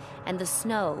ground, and the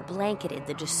snow blanketed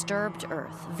the disturbed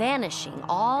earth, vanishing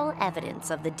all evidence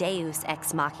of the Deus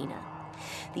ex machina.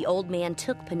 The old man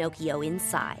took Pinocchio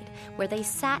inside, where they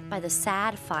sat by the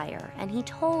sad fire, and he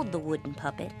told the wooden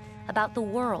puppet about the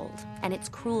world and its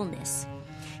cruelness.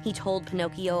 He told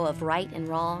Pinocchio of right and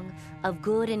wrong, of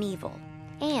good and evil,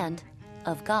 and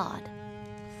of God.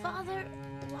 Father,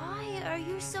 why are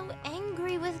you so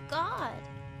angry with God?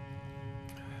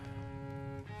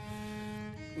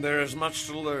 There is much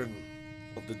to learn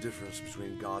of the difference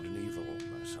between God and evil,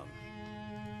 my son.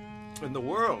 And the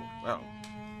world, well,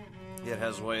 it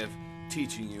has a way of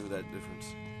teaching you that difference.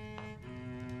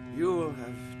 You will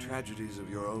have tragedies of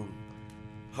your own,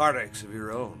 heartaches of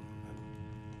your own,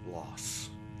 and loss.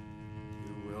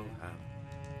 You will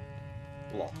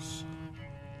have loss.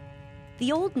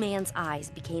 The old man's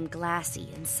eyes became glassy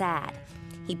and sad.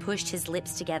 He pushed his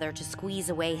lips together to squeeze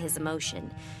away his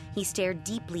emotion. He stared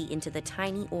deeply into the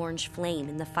tiny orange flame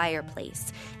in the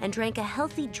fireplace and drank a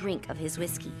healthy drink of his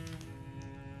whiskey.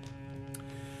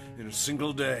 In a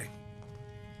single day,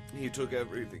 he took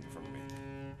everything from me.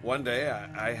 One day,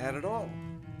 I had it all.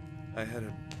 I had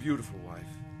a beautiful wife.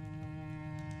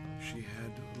 She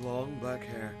had long black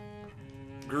hair,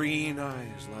 green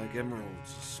eyes like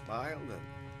emeralds, smiled and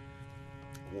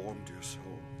warmed your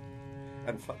soul.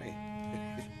 And funny,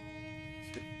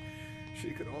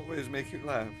 she could always make you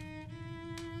laugh.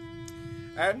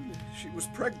 And she was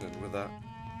pregnant with that.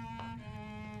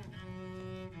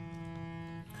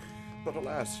 But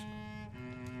alas,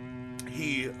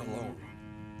 he alone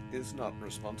is not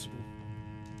responsible.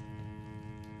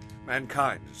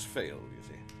 Mankind has failed, you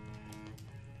see.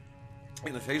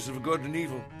 In the face of good and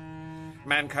evil,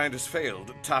 mankind has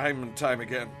failed time and time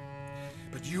again.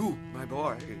 But you, my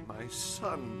boy, my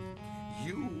son,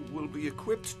 you will be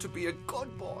equipped to be a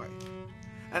good boy,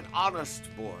 an honest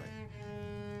boy.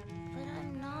 But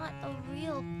I'm not a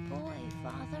real boy,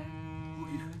 Father.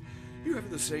 You have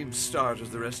the same start as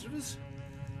the rest of us.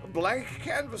 A blank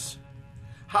canvas.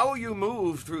 How you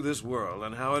move through this world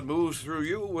and how it moves through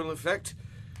you will affect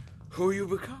who you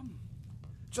become,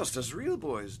 just as real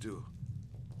boys do.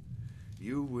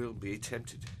 You will be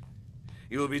tempted.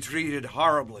 You will be treated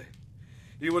horribly.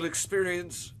 You will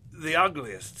experience the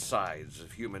ugliest sides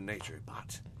of human nature,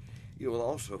 but you will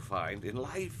also find in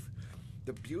life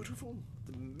the beautiful,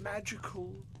 the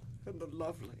magical, and the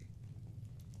lovely.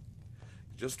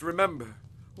 Just remember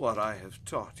what I have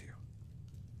taught you.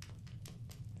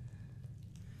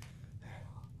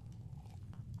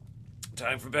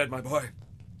 Time for bed, my boy.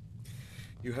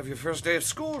 You have your first day of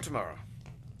school tomorrow.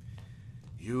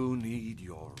 You need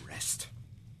your rest.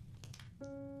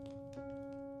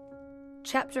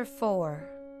 Chapter 4.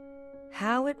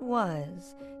 How it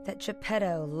was that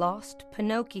Geppetto lost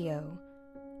Pinocchio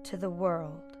to the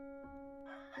world.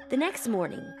 The next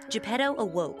morning, Geppetto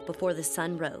awoke before the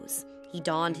sun rose. He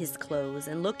donned his clothes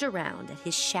and looked around at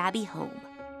his shabby home.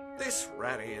 This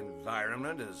ratty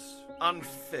environment is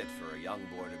unfit for a young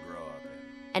boy to grow up in.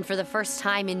 And for the first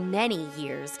time in many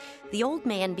years, the old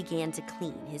man began to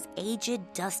clean his aged,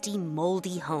 dusty,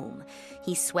 moldy home.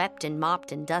 He swept and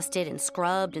mopped and dusted and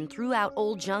scrubbed and threw out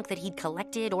old junk that he'd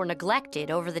collected or neglected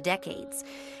over the decades.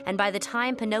 And by the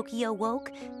time Pinocchio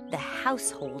woke, the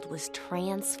household was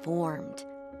transformed.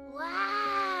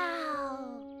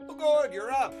 Wow! Oh, good,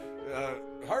 you're up.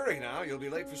 Hurry now, you'll be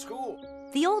late for school.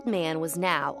 The old man was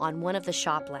now on one of the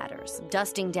shop ladders,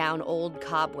 dusting down old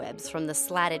cobwebs from the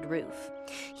slatted roof.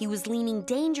 He was leaning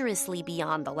dangerously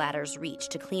beyond the ladder's reach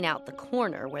to clean out the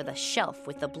corner where the shelf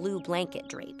with the blue blanket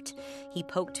draped. He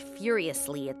poked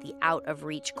furiously at the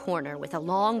out-of-reach corner with a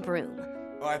long broom.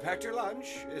 Oh, I packed your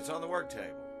lunch. It's on the work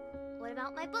table. What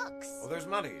about my books? Well, there's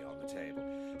money on the table.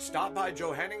 Stop by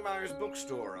Joe Henningmeyer's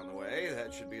bookstore on the way.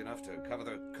 That should be enough to cover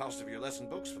the cost of your lesson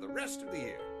books for the rest of the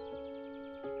year.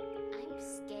 I'm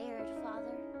scared,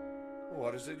 Father.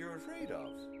 What is it you're afraid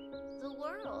of? The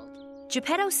world.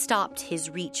 Geppetto stopped his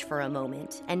reach for a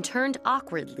moment and turned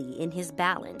awkwardly in his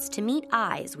balance to meet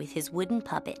eyes with his wooden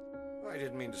puppet. I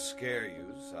didn't mean to scare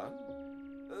you, son.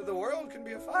 The world can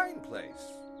be a fine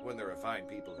place when there are fine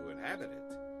people who inhabit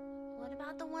it. What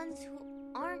about the ones who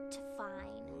aren't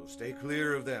fine? Well, stay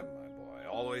clear of them, my boy.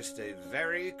 Always stay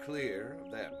very clear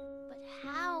of them. But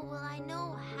how will I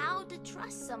know how to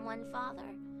trust someone, Father?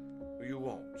 You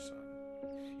won't, son.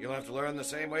 You'll have to learn the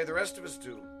same way the rest of us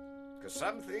do. Because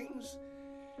some things,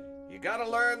 you gotta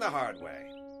learn the hard way.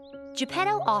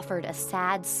 Geppetto offered a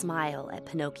sad smile at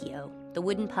Pinocchio. The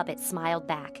wooden puppet smiled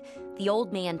back. The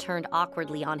old man turned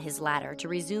awkwardly on his ladder to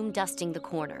resume dusting the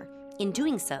corner. In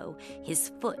doing so,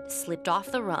 his foot slipped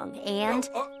off the rung and...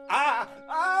 Father!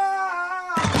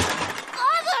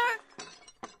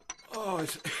 Oh,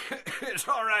 it's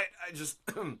all right.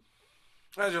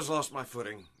 I just lost my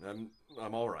footing.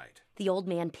 I'm all right. The old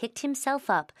man picked himself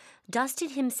up,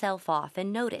 dusted himself off,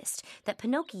 and noticed that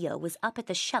Pinocchio was up at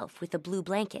the shelf with the blue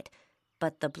blanket.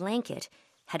 But the blanket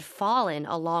had fallen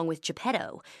along with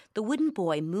Geppetto. The wooden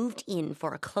boy moved in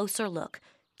for a closer look,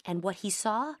 and what he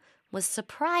saw was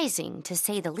surprising, to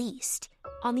say the least.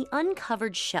 On the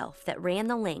uncovered shelf that ran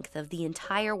the length of the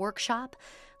entire workshop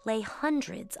lay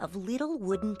hundreds of little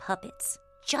wooden puppets,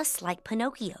 just like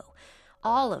Pinocchio,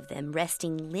 all of them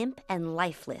resting limp and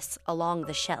lifeless along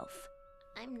the shelf.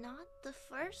 I'm not the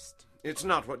first? It's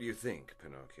not what you think,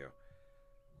 Pinocchio.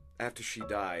 After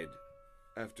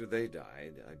they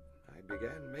died, I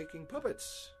began making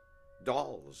puppets,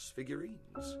 dolls,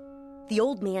 figurines. The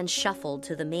old man shuffled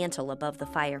to the mantel above the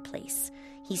fireplace.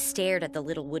 He stared at the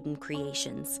little wooden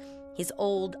creations. His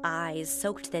old eyes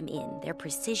soaked them in, their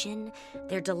precision,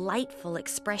 their delightful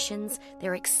expressions,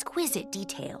 their exquisite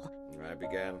detail. I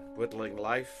began whittling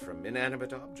life from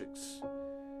inanimate objects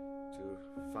to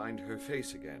find her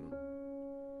face again,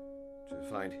 to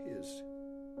find his.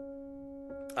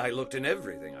 I looked in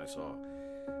everything I saw.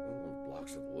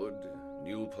 Blocks of wood,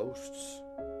 newel posts,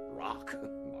 rock,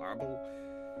 marble.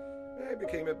 I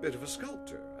became a bit of a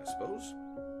sculptor, I suppose.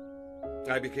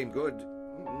 I became great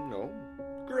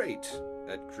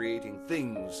at creating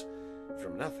things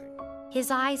from nothing.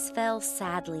 His eyes fell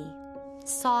sadly,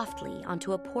 softly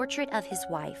onto a portrait of his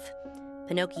wife.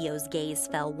 Pinocchio's gaze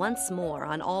fell once more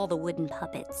on all the wooden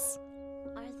puppets.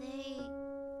 Are they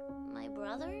my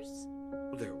brothers?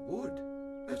 They're wood,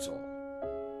 that's all.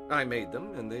 I made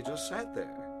them and they just sat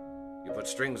there. You put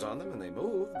strings on them and they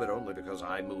move, but only because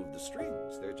I moved the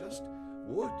strings. They're just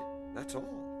wood, that's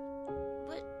all.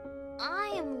 But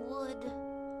I am wood.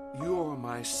 You're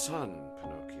my son,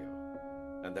 Pinocchio,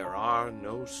 and there are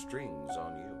no strings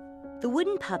on you. The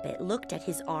wooden puppet looked at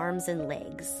his arms and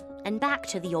legs, and back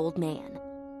to the old man.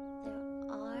 There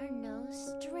are no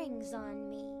strings on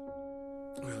me.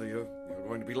 Well, you're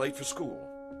going to be late for school.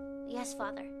 Yes,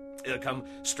 Father. Come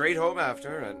straight home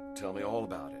after and tell me all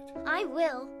about it. I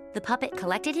will. The puppet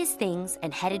collected his things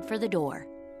and headed for the door.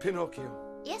 Pinocchio.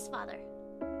 Yes, Father.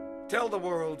 Tell the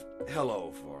world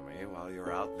hello for me while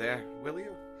you're out there, will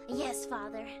you? Yes,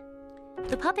 Father.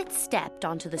 The puppet stepped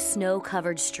onto the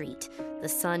snow-covered street. The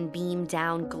sun beamed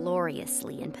down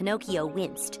gloriously, and Pinocchio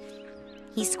winced.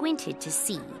 He squinted to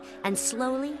see, and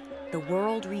slowly the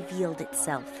world revealed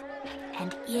itself.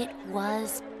 And it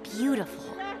was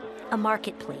beautiful. A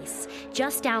marketplace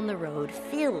just down the road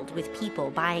filled with people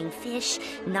buying fish,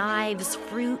 knives,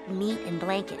 fruit, meat, and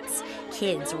blankets.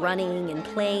 Kids running and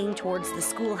playing towards the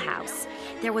schoolhouse.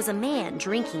 There was a man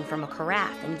drinking from a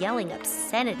carafe and yelling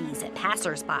obscenities at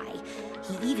passersby.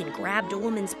 He even grabbed a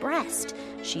woman's breast.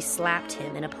 She slapped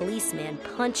him and a policeman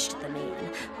punched the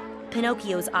man.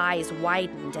 Pinocchio's eyes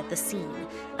widened at the scene.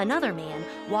 Another man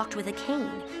walked with a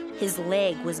cane. His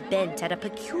leg was bent at a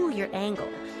peculiar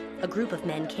angle. A group of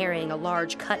men carrying a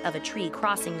large cut of a tree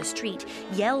crossing the street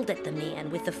yelled at the man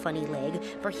with the funny leg,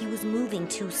 for he was moving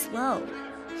too slow.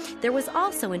 There was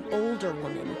also an older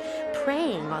woman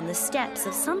praying on the steps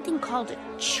of something called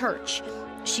a church.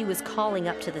 She was calling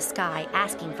up to the sky,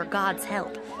 asking for God's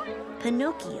help.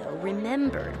 Pinocchio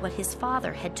remembered what his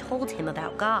father had told him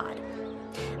about God.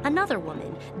 Another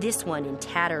woman, this one in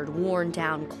tattered,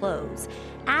 worn-down clothes,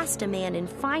 asked a man in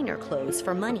finer clothes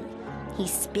for money. He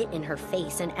spit in her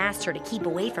face and asked her to keep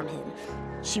away from him.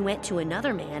 She went to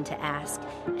another man to ask,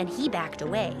 and he backed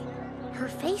away. Her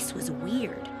face was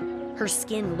weird. Her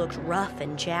skin looked rough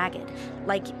and jagged,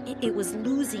 like it was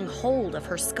losing hold of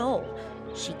her skull.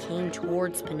 She came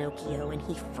towards Pinocchio, and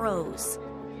he froze.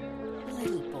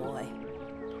 Little boy,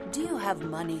 do you have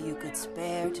money you could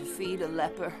spare to feed a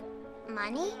leper?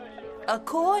 Money? A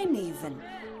coin, even.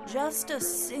 Just a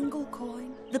single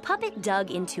coin. The puppet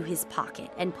dug into his pocket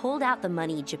and pulled out the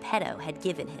money Geppetto had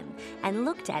given him and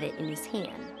looked at it in his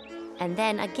hand, and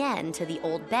then again to the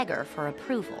old beggar for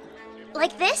approval.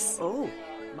 Like this? Oh,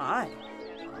 my.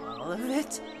 All of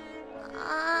it?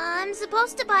 I'm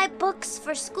supposed to buy books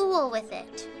for school with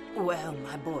it. Well,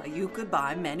 my boy, you could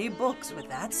buy many books with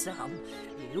that sum.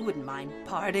 You wouldn't mind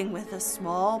parting with a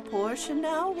small portion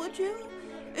now, would you?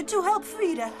 To help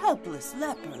feed a helpless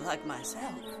leper like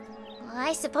myself. Well,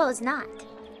 I suppose not.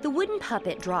 The wooden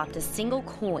puppet dropped a single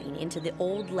coin into the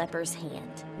old leper's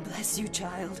hand. Bless you,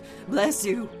 child. Bless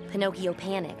you. Pinocchio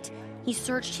panicked. He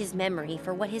searched his memory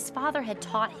for what his father had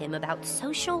taught him about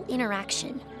social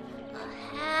interaction.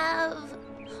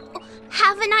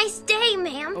 Have a nice day,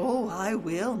 ma'am. Oh, I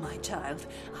will, my child.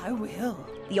 I will.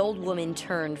 The old woman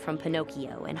turned from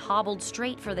Pinocchio and hobbled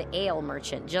straight for the ale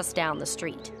merchant just down the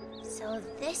street. So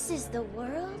this is the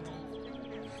world?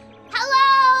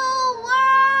 Hello,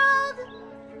 world!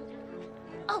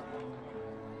 Oh,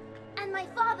 and my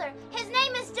father, his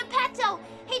name is Geppetto.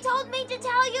 He told me to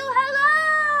tell you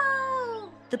hello!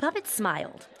 The puppet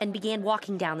smiled and began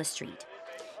walking down the street.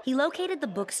 He located the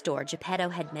bookstore Geppetto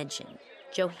had mentioned,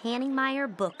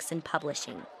 Johanningmeier Books and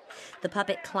Publishing. The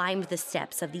puppet climbed the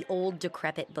steps of the old,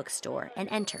 decrepit bookstore and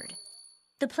entered.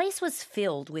 The place was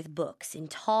filled with books in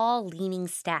tall, leaning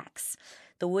stacks.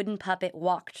 The wooden puppet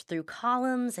walked through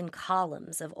columns and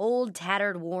columns of old,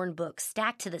 tattered, worn books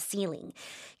stacked to the ceiling.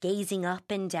 Gazing up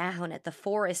and down at the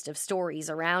forest of stories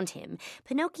around him,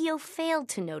 Pinocchio failed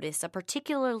to notice a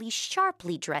particularly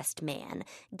sharply dressed man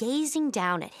gazing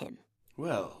down at him.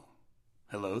 Well,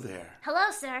 hello there.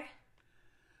 Hello, sir.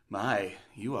 My,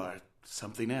 you are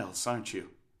something else, aren't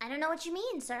you? I don't know what you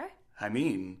mean, sir. I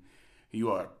mean, you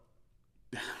are...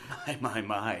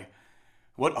 My.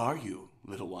 What are you,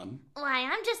 little one? Why,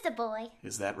 I'm just a boy.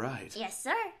 Is that right? Yes,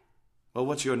 sir. Well,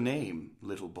 what's your name,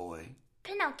 little boy?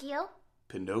 Pinocchio.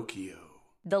 Pinocchio.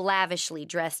 The lavishly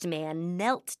dressed man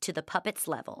knelt to the puppet's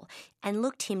level and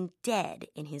looked him dead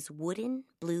in his wooden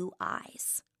blue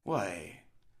eyes. Why,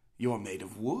 you're made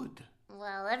of wood.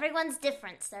 Well, everyone's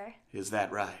different, sir. Is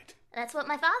that right? That's what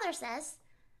my father says.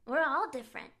 We're all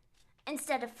different.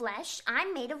 Instead of flesh,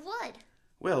 I'm made of wood.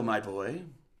 Well, my boy,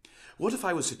 what if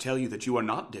I was to tell you that you are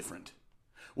not different?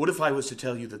 What if I was to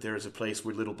tell you that there is a place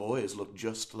where little boys look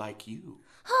just like you?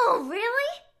 Oh,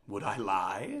 really? Would I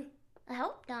lie? I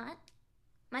hope not.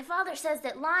 My father says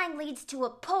that lying leads to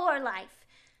a poor life.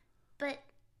 But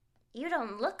you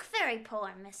don't look very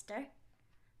poor, mister.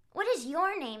 What is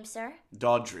your name, sir?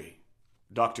 Dodry.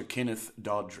 Dr. Kenneth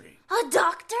Dodry. A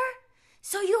doctor?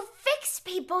 So you fix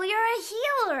people, you're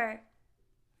a healer.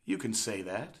 You can say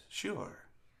that, sure.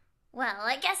 Well,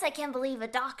 I guess I can believe a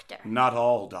doctor. Not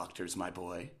all doctors, my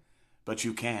boy, but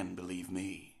you can believe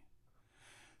me.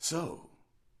 So,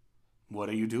 what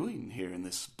are you doing here in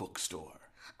this bookstore?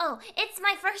 Oh, it's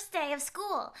my first day of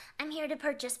school. I'm here to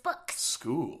purchase books.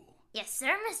 School? Yes,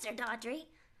 sir, Mr. Dodry.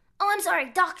 Oh, I'm sorry,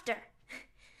 doctor.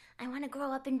 I want to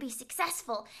grow up and be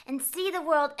successful and see the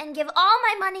world and give all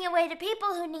my money away to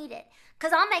people who need it.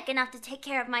 'Cause I'll make enough to take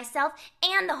care of myself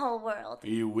and the whole world.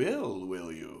 You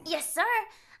will you? Yes, sir.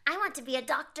 I want to be a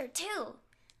doctor, too.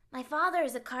 My father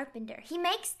is a carpenter. He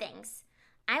makes things.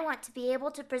 I want to be able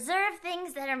to preserve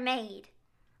things that are made.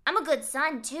 I'm a good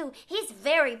son, too. He's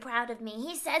very proud of me.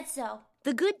 He said so.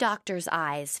 The good doctor's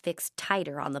eyes fixed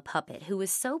tighter on the puppet, who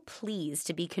was so pleased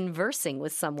to be conversing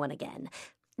with someone again.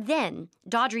 Then,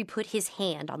 Dodry put his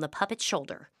hand on the puppet's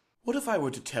shoulder. What if I were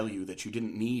to tell you that you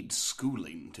didn't need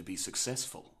schooling to be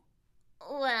successful?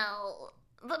 Well,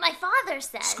 but my father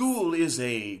says... School is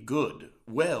a good,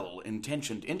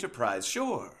 well-intentioned enterprise,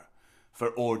 sure, for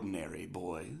ordinary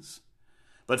boys.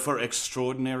 But for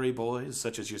extraordinary boys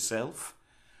such as yourself,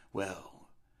 well,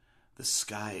 the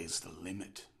sky's the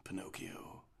limit,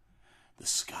 Pinocchio. The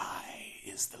sky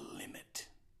is the limit.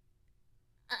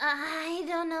 I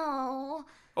don't know.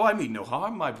 Oh, I mean no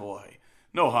harm, my boy.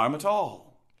 No harm at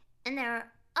all. And there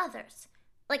are others.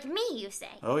 Like me, you say?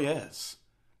 Oh, yes.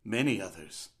 Many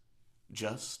others.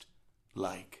 Just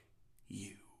like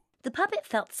you. The puppet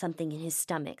felt something in his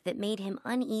stomach that made him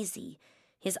uneasy.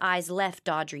 His eyes left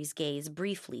Dodry's gaze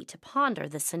briefly to ponder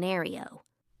the scenario.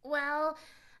 Well,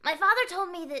 my father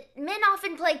told me that men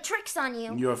often play tricks on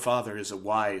you. Your father is a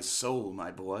wise soul,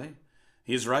 my boy.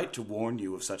 He is right to warn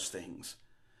you of such things.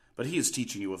 But he is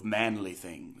teaching you of manly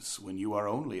things when you are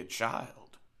only a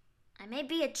child. I may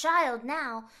be a child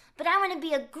now, but I want to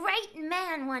be a great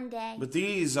man one day. But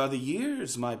these are the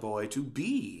years, my boy, to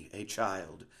be a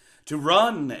child. To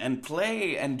run and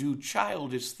play and do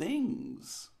childish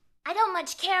things. I don't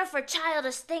much care for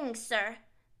childish things, sir.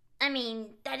 I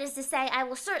mean, that is to say, I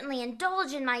will certainly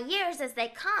indulge in my years as they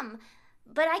come,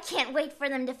 but I can't wait for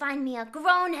them to find me a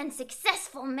grown and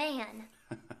successful man.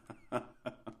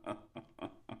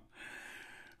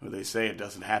 Well, they say it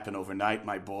doesn't happen overnight,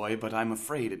 my boy, but I'm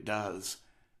afraid it does.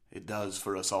 It does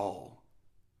for us all.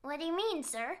 What do you mean,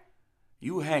 sir?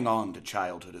 You hang on to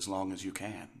childhood as long as you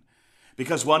can,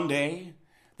 because one day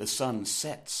the sun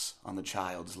sets on the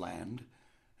child's land,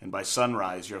 and by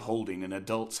sunrise you're holding an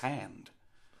adult's hand.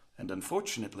 And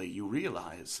unfortunately, you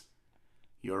realize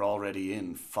you're already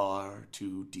in far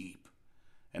too deep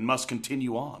and must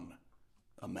continue on,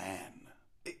 a man.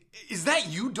 Is that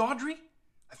you, Dodry?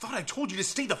 I thought I told you to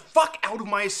stay the fuck out of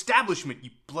my establishment,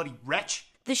 you bloody wretch.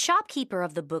 The shopkeeper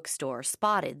of the bookstore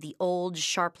spotted the old,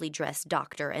 sharply dressed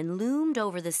doctor and loomed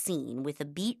over the scene with a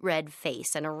beet-red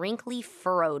face and a wrinkly,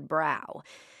 furrowed brow.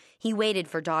 He waited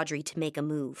for Dodry to make a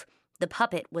move. The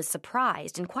puppet was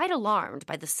surprised and quite alarmed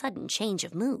by the sudden change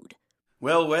of mood.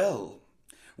 Well, well.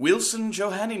 Wilson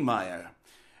Johanningmeyer,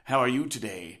 how are you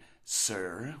today,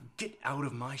 sir? Get out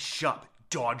of my shop,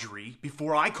 Dodry,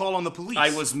 before I call on the police.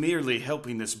 I was merely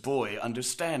helping this boy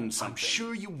understand something. I'm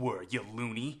sure you were, you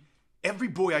loony. Every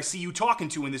boy I see you talking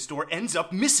to in this store ends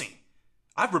up missing.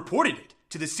 I've reported it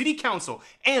to the city council,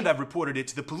 and I've reported it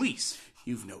to the police.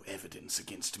 You've no evidence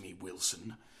against me,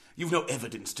 Wilson. You've no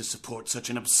evidence to support such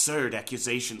an absurd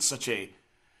accusation, such a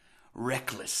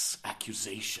reckless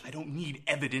accusation. I don't need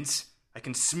evidence. I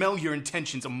can smell your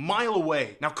intentions a mile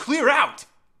away. Now clear out!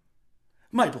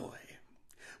 My boy,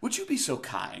 would you be so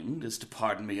kind as to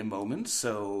pardon me a moment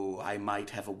so I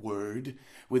might have a word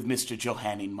with Mr.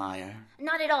 Johanningmeyer?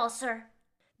 Not at all, sir.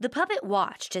 The puppet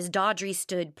watched as Dodry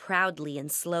stood proudly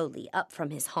and slowly up from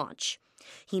his haunch.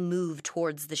 He moved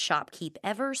towards the shopkeep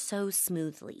ever so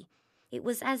smoothly. It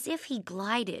was as if he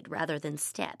glided rather than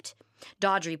stepped.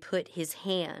 Dodry put his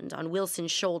hand on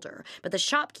Wilson's shoulder, but the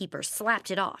shopkeeper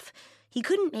slapped it off. He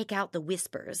couldn't make out the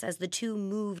whispers as the two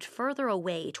moved further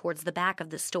away towards the back of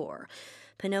the store.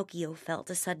 Pinocchio felt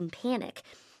a sudden panic.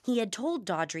 He had told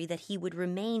Dodry that he would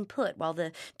remain put while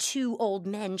the two old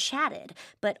men chatted,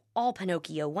 but all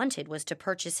Pinocchio wanted was to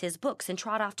purchase his books and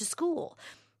trot off to school.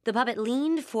 The puppet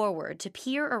leaned forward to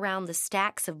peer around the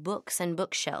stacks of books and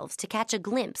bookshelves to catch a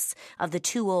glimpse of the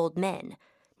two old men.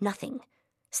 Nothing.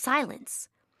 Silence.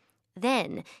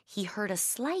 Then he heard a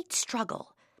slight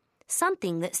struggle.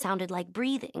 Something that sounded like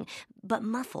breathing, but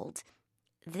muffled.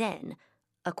 Then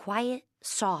a quiet,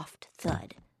 soft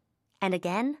thud. And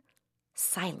again,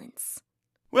 silence.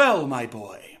 Well, my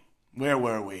boy, where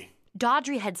were we?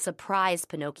 Dodry had surprised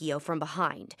Pinocchio from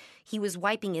behind. He was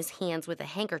wiping his hands with a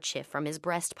handkerchief from his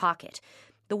breast pocket.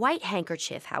 The white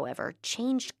handkerchief, however,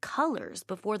 changed colors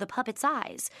before the puppet's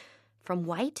eyes, from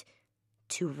white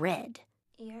to red.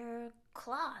 Your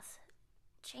cloth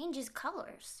changes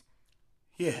colors.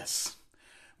 Yes.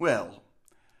 Well,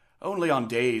 only on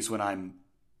days when I'm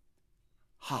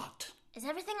hot. Is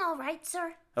everything all right,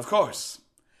 sir? Of course.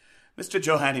 Mr.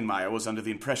 Johanningmeyer was under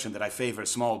the impression that I favor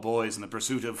small boys in the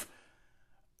pursuit of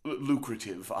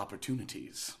lucrative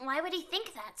opportunities. Why would he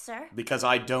think that, sir? Because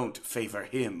I don't favor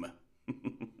him.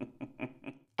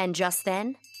 And just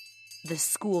then, the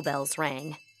school bells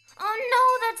rang. Oh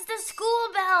no, that's the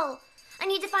school bell! I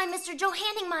need to find Mr.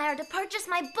 Johanningmeyer to purchase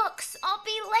my books. I'll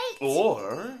be late.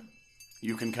 Or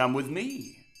you can come with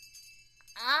me.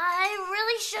 I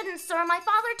really shouldn't, sir. My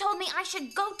father told me I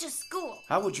should go to school.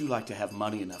 How would you like to have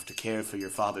money enough to care for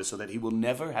your father so that he will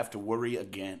never have to worry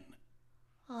again?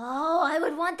 Oh, I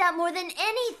would want that more than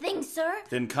anything, sir.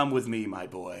 Then come with me, my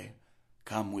boy.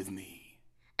 Come with me.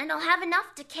 And I'll have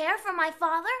enough to care for my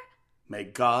father? May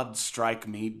God strike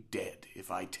me dead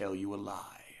if I tell you a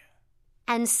lie.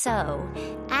 And so,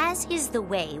 as is the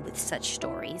way with such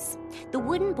stories, the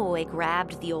wooden boy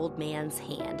grabbed the old man's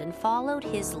hand and followed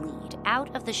his lead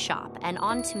out of the shop and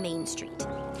onto Main Street.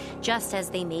 Just as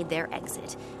they made their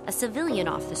exit, a civilian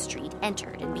off the street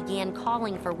entered and began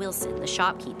calling for Wilson, the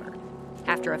shopkeeper.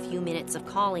 After a few minutes of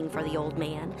calling for the old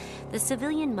man, the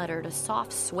civilian muttered a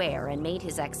soft swear and made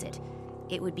his exit.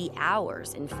 It would be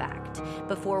hours, in fact,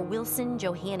 before Wilson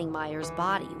Johanningmeyer's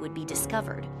body would be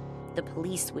discovered. The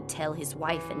police would tell his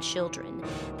wife and children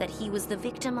that he was the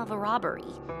victim of a robbery,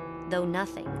 though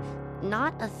nothing,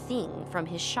 not a thing from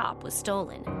his shop was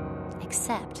stolen,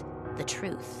 except the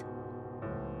truth.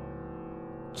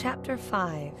 Chapter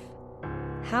 5.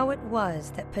 How it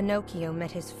was that Pinocchio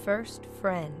met his first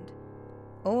friend.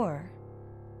 Or,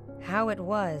 how it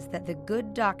was that the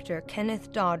good Dr.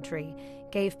 Kenneth Dodry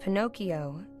gave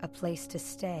Pinocchio a place to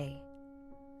stay.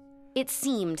 It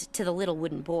seemed to the little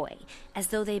wooden boy as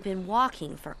though they'd been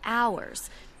walking for hours.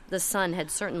 The sun had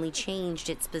certainly changed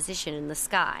its position in the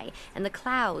sky, and the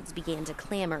clouds began to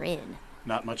clamber in.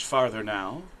 Not much farther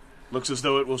now. Looks as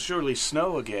though it will surely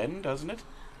snow again, doesn't it?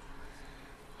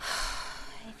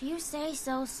 If you say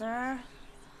so, sir.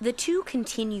 The two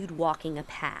continued walking a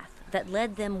path that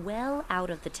led them well out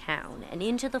of the town and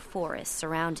into the forest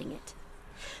surrounding it.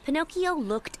 Pinocchio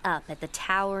looked up at the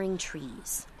towering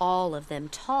trees, all of them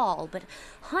tall but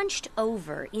hunched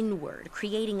over inward,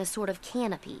 creating a sort of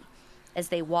canopy. As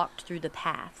they walked through the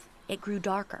path, it grew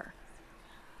darker.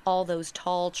 All those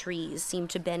tall trees seemed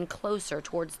to bend closer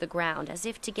towards the ground, as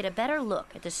if to get a better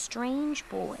look at the strange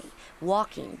boy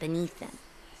walking beneath them.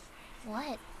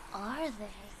 What are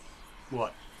they?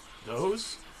 What?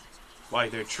 Those? Why,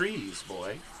 they're trees,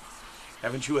 boy.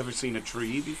 Haven't you ever seen a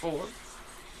tree before?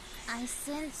 I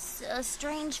sense a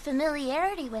strange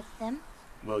familiarity with them.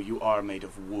 Well, you are made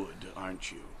of wood,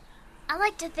 aren't you? I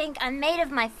like to think I'm made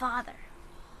of my father.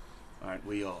 Aren't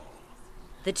we all?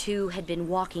 The two had been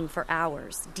walking for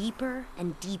hours, deeper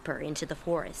and deeper into the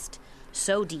forest.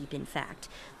 So deep, in fact,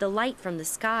 the light from the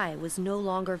sky was no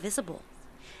longer visible.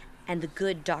 And the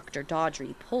good Dr.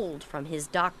 Dodry pulled from his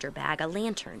doctor bag a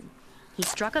lantern. He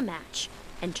struck a match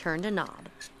and turned a knob.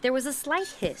 There was a slight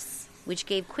hiss, which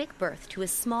gave quick birth to a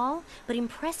small but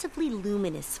impressively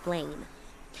luminous flame.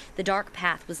 The dark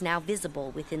path was now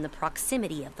visible within the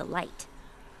proximity of the light.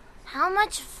 How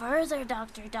much further,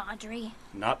 Dr. Dodry?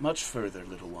 Not much further,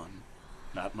 little one.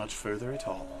 Not much further at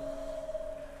all.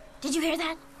 Did you hear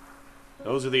that?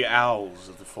 Those are the owls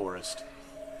of the forest.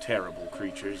 Terrible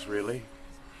creatures, really.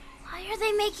 Why are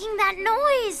they making that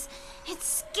noise? It's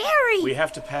scary. We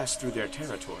have to pass through their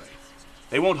territory.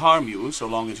 They won't harm you so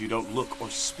long as you don't look or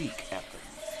speak at them.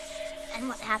 And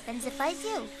what happens if I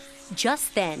do?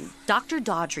 Just then, Dr.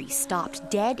 Dodry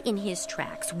stopped dead in his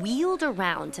tracks, wheeled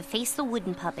around to face the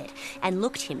wooden puppet, and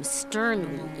looked him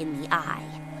sternly in the eye.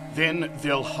 Then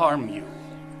they'll harm you.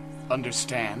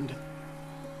 Understand?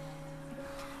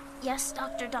 Yes,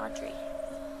 Dr. Dodry.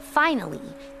 Finally,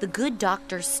 the good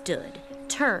doctor stood,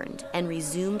 turned, and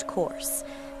resumed course.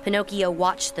 Pinocchio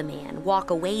watched the man walk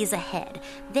a ways ahead.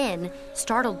 Then,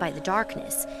 startled by the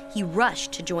darkness, he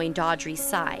rushed to join Dodry's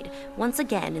side, once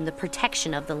again in the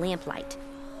protection of the lamplight.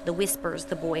 The whispers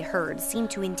the boy heard seemed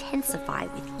to intensify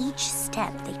with each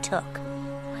step they took.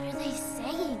 What are they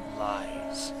saying?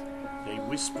 Lies. They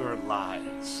whisper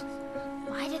lies.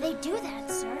 Why do they do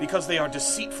that, sir? Because they are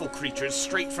deceitful creatures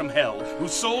straight from hell,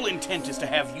 whose sole intent is to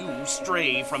have you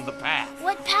stray from the path.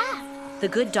 What path? The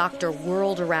good doctor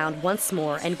whirled around once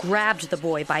more and grabbed the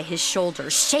boy by his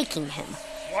shoulders, shaking him.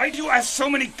 Why do you ask so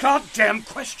many goddamn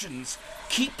questions?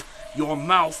 Keep your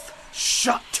mouth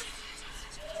shut.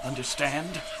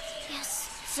 Understand?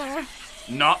 Yes, sir.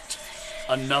 Not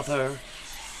another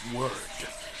word.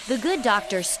 The good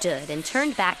doctor stood and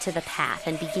turned back to the path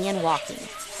and began walking.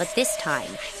 But this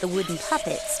time, the wooden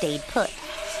puppet stayed put.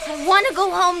 I want to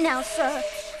go home now, sir.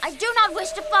 I do not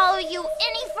wish to follow you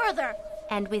any further.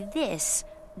 And with this,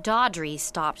 Dodry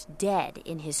stopped dead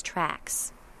in his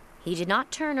tracks. He did not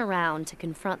turn around to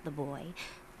confront the boy,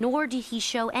 nor did he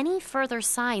show any further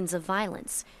signs of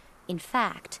violence. In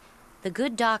fact, the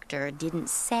good doctor didn't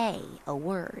say a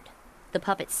word. The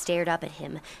puppet stared up at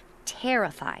him,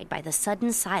 terrified by the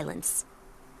sudden silence.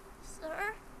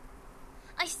 Sir,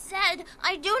 I said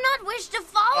I do not wish to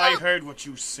follow. I heard what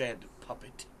you said,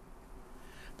 puppet.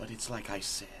 But it's like I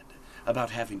said about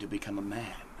having to become a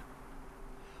man.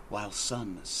 While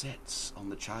sun sets on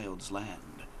the child's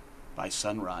land, by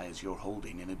sunrise you're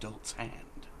holding an adult's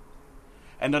hand.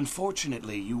 And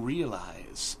unfortunately, you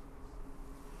realize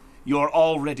you're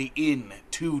already in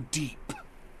too deep.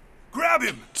 Grab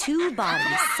him! Two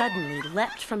bodies suddenly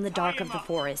leapt from the dark of the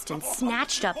forest and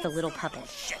snatched up the little puppet.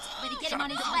 Get him on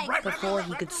his leg. Before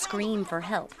he could scream for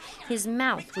help, his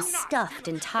mouth was stuffed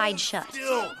and tied shut.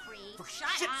 Still. For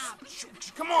shit.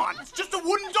 Come on, it's just a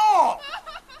wooden doll!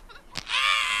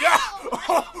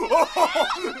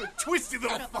 Twisty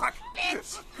little fuck!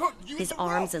 His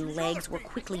arms and legs were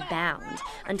quickly bound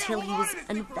until he was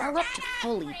enveloped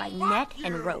fully by net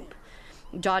and rope.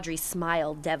 Dodry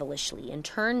smiled devilishly and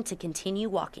turned to continue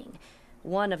walking.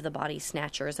 One of the body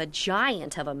snatchers, a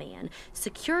giant of a man,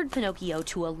 secured Pinocchio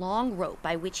to a long rope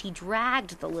by which he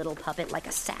dragged the little puppet like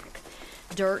a sack.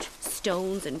 Dirt,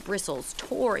 stones, and bristles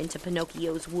tore into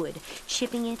Pinocchio's wood,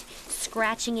 chipping it,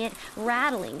 scratching it,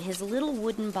 rattling his little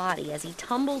wooden body as he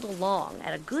tumbled along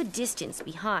at a good distance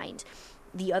behind.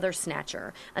 The other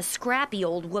snatcher, a scrappy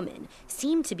old woman,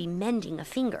 seemed to be mending a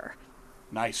finger.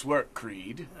 Nice work,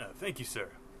 Creed. Thank you, sir.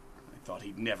 I thought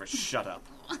he'd never shut up.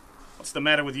 What's the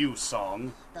matter with you,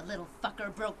 Song? The little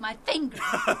fucker broke my finger.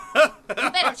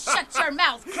 You better shut your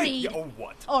mouth, Creed. Yeah, or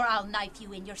what? Or I'll knife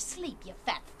you in your sleep, you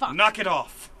fat fuck. Knock it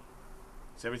off.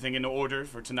 Is everything in order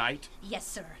for tonight? Yes,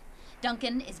 sir.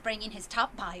 Duncan is bringing his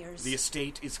top buyers. The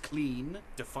estate is clean?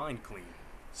 Define clean.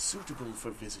 Suitable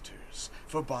for visitors,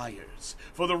 for buyers,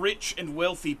 for the rich and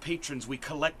wealthy patrons we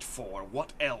collect for.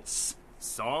 What else?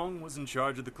 Song was in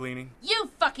charge of the cleaning? You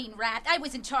fucking rat! I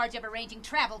was in charge of arranging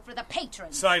travel for the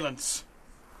patrons. Silence.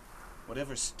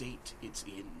 Whatever state it's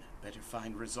in, better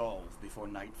find resolve before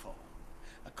nightfall.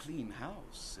 A clean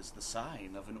house is the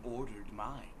sign of an ordered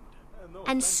mind.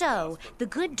 And so, the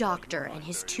good doctor and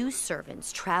his two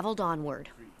servants traveled onward.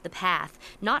 The path,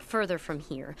 not further from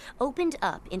here, opened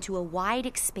up into a wide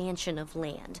expansion of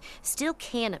land, still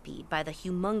canopied by the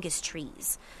humongous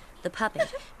trees. The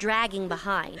puppet, dragging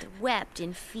behind, wept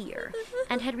in fear,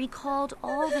 and had recalled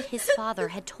all that his father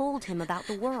had told him about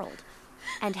the world,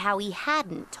 and how he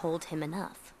hadn't told him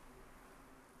enough.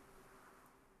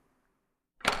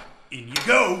 In you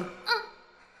go!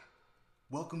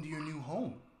 Welcome to your new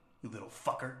home, you little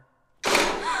fucker.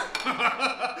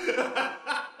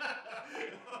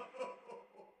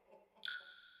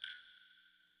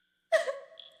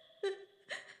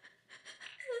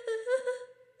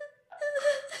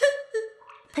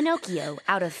 Pinocchio,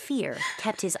 out of fear,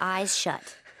 kept his eyes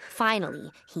shut.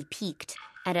 Finally, he peeked,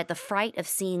 and at the fright of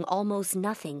seeing almost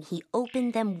nothing, he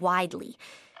opened them widely.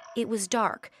 It was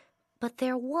dark, but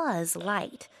there was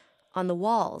light. On the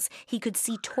walls, he could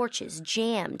see torches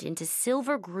jammed into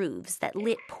silver grooves that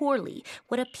lit poorly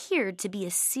what appeared to be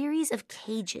a series of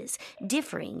cages,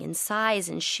 differing in size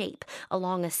and shape,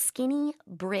 along a skinny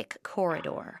brick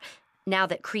corridor. Now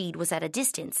that Creed was at a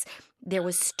distance, there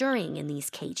was stirring in these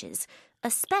cages,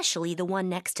 especially the one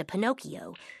next to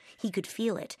Pinocchio. He could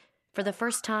feel it. For the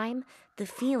first time, the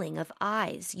feeling of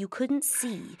eyes you couldn't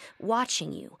see,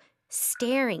 watching you,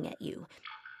 staring at you.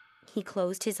 He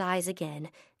closed his eyes again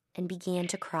and began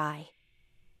to cry.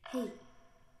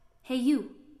 Hey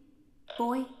you,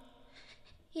 boy?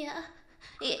 Yeah.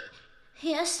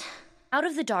 Yes? Out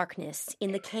of the darkness,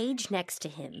 in the cage next to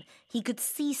him, he could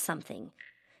see something.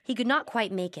 He could not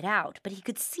quite make it out, but he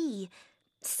could see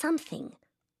something.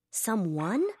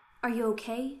 Someone? Are you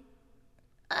okay?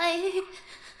 I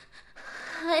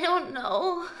don't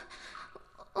know.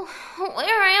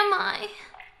 Where am I?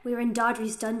 We're in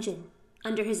Dodry's dungeon,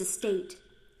 under his estate.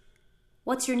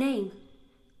 What's your name?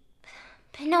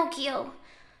 Pinocchio.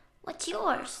 What's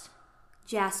yours?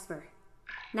 Jasper.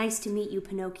 Nice to meet you,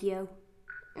 Pinocchio.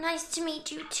 Nice to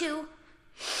meet you, too.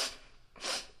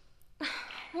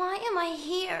 Why am I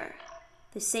here?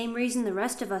 The same reason the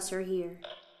rest of us are here.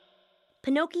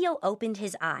 Pinocchio opened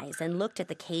his eyes and looked at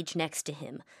the cage next to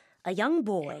him. A young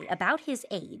boy, about his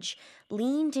age,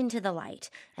 leaned into the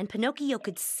light, and Pinocchio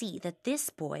could see that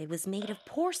this boy was made of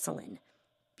porcelain.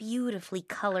 Beautifully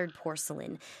colored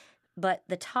porcelain, but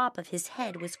the top of his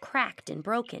head was cracked and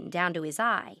broken down to his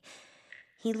eye.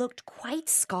 He looked quite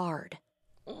scarred.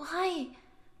 Why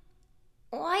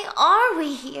are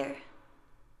we here?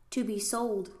 To be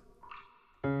sold.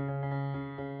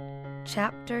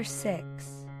 Chapter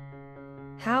 6.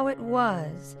 How it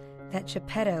was that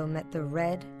Geppetto met the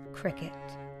Red Cricket.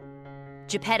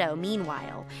 Geppetto,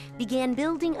 meanwhile, began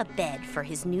building a bed for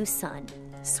his new son.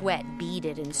 Sweat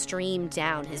beaded and streamed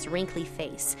down his wrinkly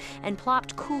face and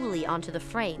plopped coolly onto the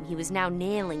frame he was now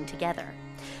nailing together.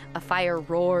 A fire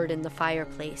roared in the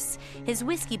fireplace. His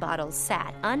whiskey bottles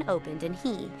sat unopened, and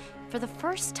he, for the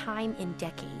first time in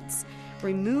decades,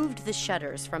 removed the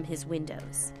shutters from his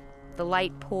windows. The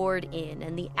light poured in,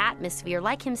 and the atmosphere,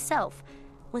 like himself,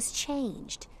 was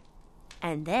changed.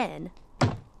 And then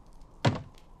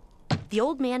the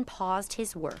old man paused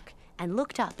his work and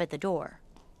looked up at the door.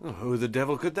 Well, who the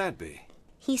devil could that be?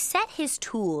 He set his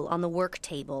tool on the work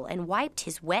table and wiped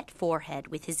his wet forehead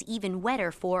with his even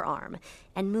wetter forearm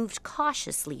and moved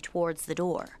cautiously towards the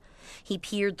door. He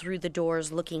peered through the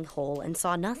door's looking hole and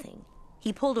saw nothing.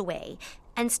 He pulled away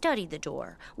and studied the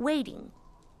door, waiting.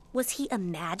 Was he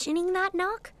imagining that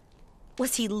knock?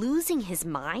 Was he losing his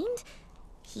mind?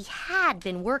 He had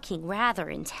been working rather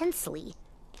intensely.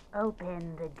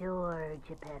 Open the door,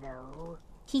 Geppetto.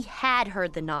 He had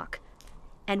heard the knock.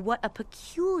 And what a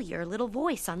peculiar little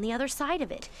voice on the other side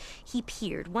of it. He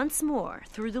peered once more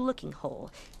through the looking hole,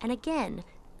 and again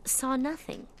saw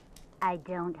nothing. I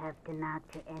don't have to knock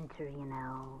to enter, you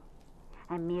know.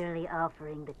 I'm merely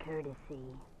offering the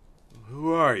courtesy.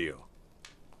 Who are you?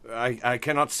 I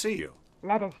cannot see you.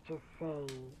 Let us just say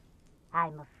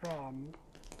I'm a friend.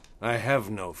 I have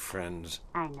no friends.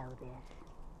 I know this.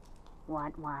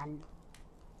 Want one?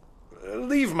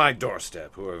 Leave my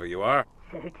doorstep, whoever you are.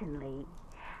 Certainly.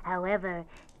 However,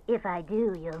 if I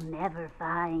do, you'll never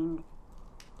find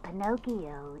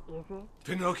Pinocchio, is it?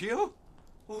 Pinocchio?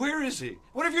 Where is he?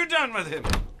 What have you done with him?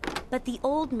 But the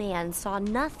old man saw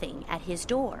nothing at his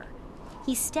door.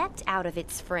 He stepped out of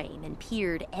its frame and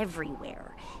peered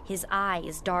everywhere. His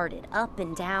eyes darted up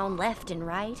and down, left and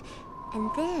right, and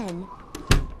then...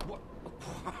 What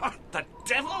the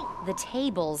devil? The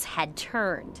tables had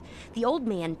turned. The old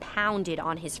man pounded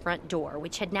on his front door,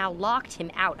 which had now locked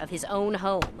him out of his own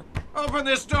home. Open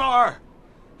this door!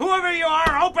 Whoever you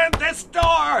are, open this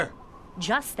door!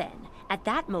 Just then, at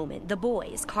that moment, the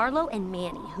boys, Carlo and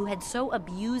Manny, who had so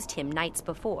abused him nights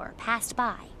before, passed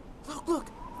by. Look!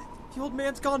 The old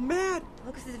man's gone mad!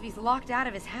 Looks as if he's locked out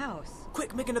of his house.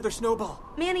 Quick, make another snowball.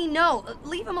 Manny, no!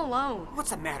 Leave him alone. What's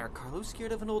the matter, Carlo?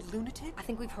 Scared of an old lunatic? I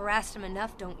think we've harassed him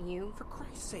enough, don't you? For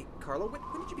Christ's sake, Carlo, when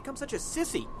did you become such a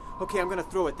sissy? Okay, I'm gonna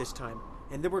throw it this time,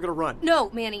 and then we're gonna run. No,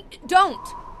 Manny, don't!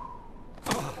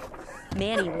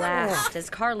 Manny laughed as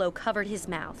Carlo covered his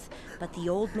mouth, but the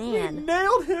old man... He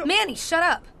nailed him! Manny, shut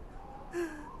up!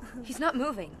 He's not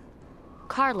moving.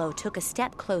 Carlo took a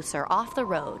step closer off the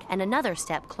road and another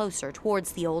step closer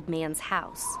towards the old man's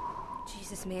house.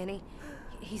 Jesus, Manny.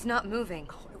 He's not moving.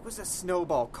 Oh, it was a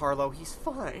snowball, Carlo. He's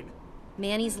fine.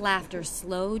 Manny's laughter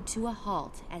slowed to a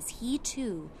halt as he,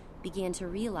 too, began to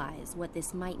realize what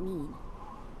this might mean.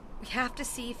 We have to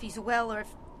see if he's well or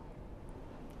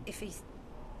if he's...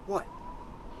 What?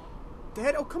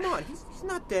 Dead? Oh, come on. He's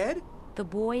not dead. The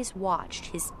boys watched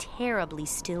his terribly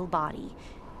still body.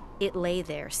 It lay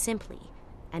there simply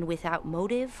and without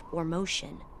motive or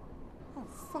motion. Oh,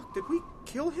 fuck. Did we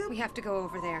kill him? We have to go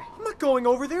over there. I'm not going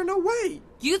over there. No way.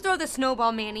 You throw the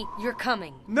snowball, Manny. You're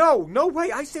coming. No way.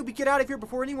 I say we get out of here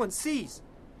before anyone sees.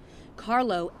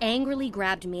 Carlo angrily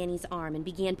grabbed Manny's arm and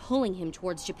began pulling him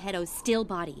towards Geppetto's still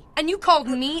body. And you called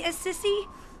me a sissy?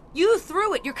 You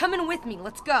threw it. You're coming with me.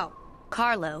 Let's go.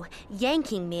 Carlo,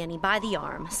 yanking Manny by the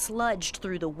arm, sludged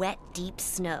through the wet, deep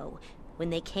snow. When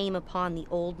they came upon the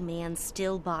old man's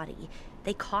still body,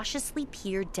 they cautiously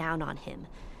peered down on him.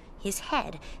 His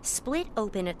head, split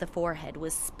open at the forehead,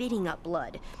 was spitting up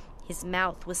blood. His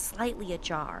mouth was slightly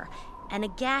ajar, and a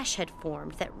gash had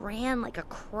formed that ran like a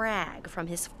crag from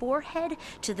his forehead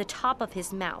to the top of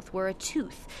his mouth, where a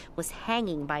tooth was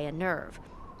hanging by a nerve.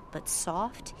 But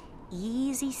soft,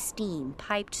 easy steam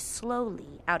piped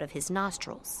slowly out of his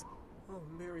nostrils. Oh,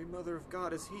 Mary, Mother of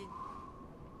God, is he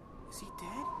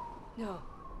dead? No.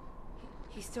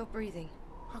 He's still breathing.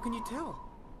 How can you tell?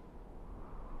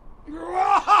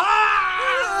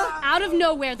 Out of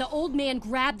nowhere, the old man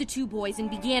grabbed the two boys and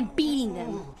began beating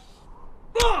them.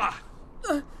 Help!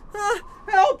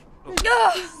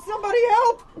 Somebody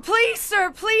help! Please,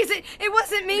 sir, please. It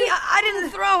wasn't me. I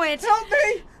didn't throw it. Help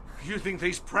me! You think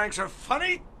these pranks are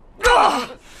funny?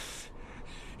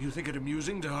 You think it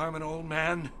amusing to harm an old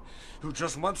man who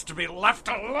just wants to be left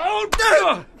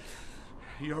alone?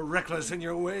 You're reckless in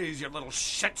your ways, you little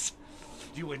shits.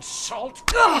 You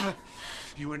insult.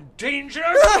 You endanger.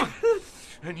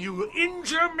 And you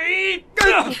injure me.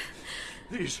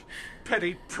 These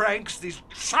petty pranks, these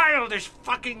childish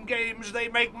fucking games, they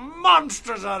make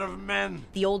monsters out of men.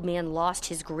 The old man lost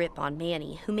his grip on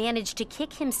Manny, who managed to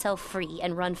kick himself free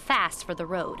and run fast for the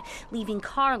road, leaving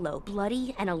Carlo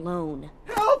bloody and alone.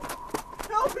 Help!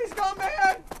 Help! He's gone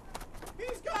mad!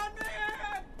 He's gone mad!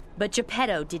 But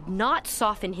Geppetto did not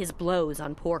soften his blows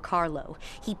on poor Carlo.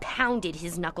 He pounded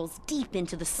his knuckles deep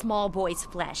into the small boy's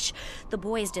flesh. The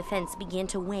boy's defense began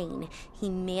to wane. He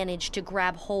managed to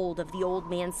grab hold of the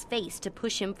old man's face to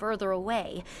push him further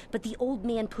away, but the old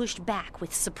man pushed back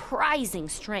with surprising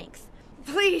strength.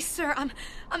 Please, sir,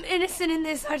 I'm innocent in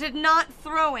this. I did not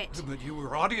throw it. But you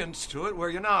were audience to it, were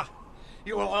you not?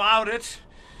 You allowed it.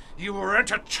 You were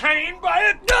entertained by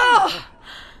it. No!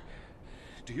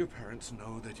 Do your parents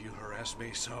know that you harass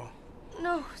me so?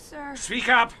 No, sir. Speak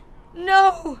up!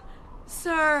 No,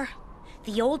 sir.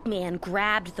 The old man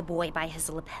grabbed the boy by his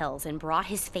lapels and brought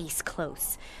his face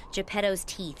close. Geppetto's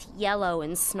teeth, yellow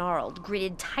and snarled,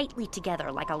 gritted tightly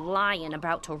together like a lion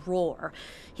about to roar.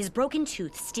 His broken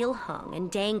tooth still hung and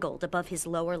dangled above his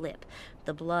lower lip.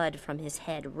 The blood from his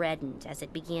head reddened as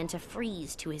it began to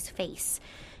freeze to his face.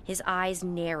 His eyes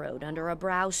narrowed under a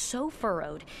brow so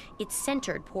furrowed it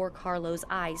centered poor Carlo's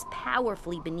eyes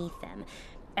powerfully beneath them,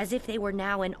 as if they were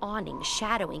now an awning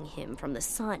shadowing him from the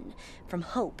sun, from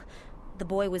hope. The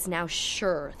boy was now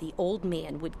sure the old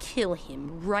man would kill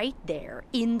him right there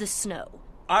in the snow.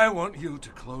 I want you to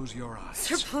close your eyes.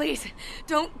 Sir, please,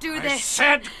 don't do this. I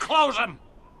said close them!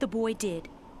 The boy did.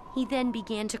 He then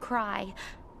began to cry.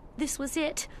 This was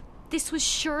it. This was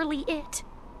surely it.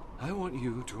 I want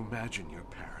you to imagine your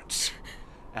parents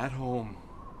at home.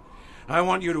 I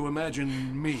want you to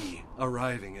imagine me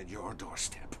arriving at your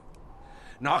doorstep,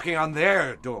 knocking on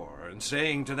their door and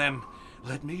saying to them,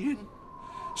 "Let me in.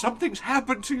 Something's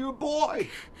happened to your boy."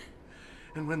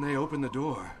 And when they open the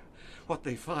door, what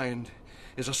they find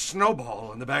is a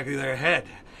snowball in the back of their head,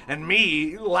 and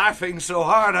me laughing so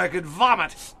hard I could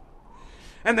vomit.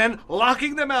 And then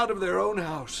locking them out of their own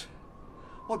house.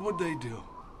 What would they do?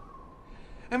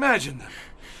 Imagine them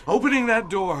opening that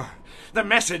door, the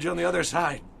message on the other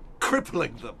side,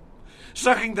 crippling them,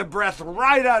 sucking the breath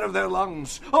right out of their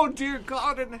lungs. Oh, dear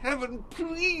God in heaven,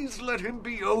 please let him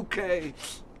be okay.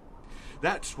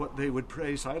 That's what they would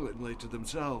pray silently to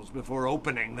themselves before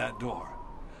opening that door,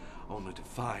 only to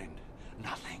find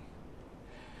nothing,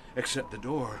 except the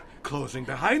door closing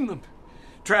behind them,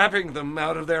 trapping them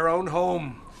out of their own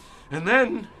home. And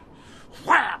then,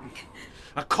 wham!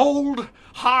 A cold,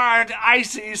 hard,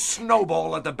 icy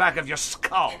snowball at the back of your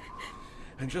skull.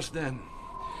 And just then,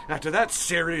 after that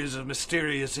series of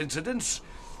mysterious incidents,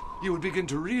 you would begin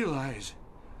to realize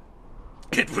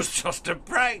it was just a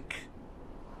prank.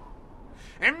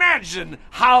 Imagine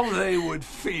how they would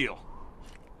feel.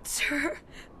 Sir,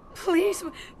 please,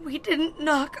 we didn't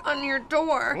knock on your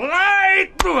door.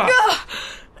 Light!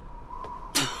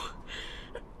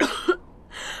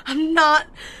 I'm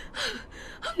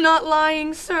not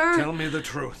lying, sir. Tell me the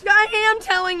truth. I am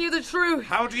telling you the truth.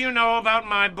 How do you know about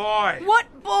my boy?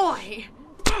 What boy?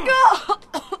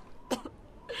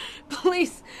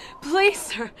 Please,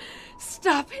 sir,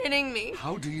 stop hitting me.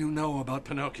 How do you know about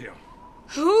Pinocchio?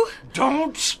 Who?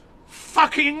 Don't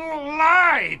fucking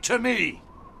lie to me!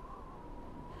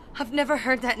 I've never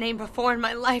heard that name before in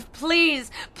my life. Please.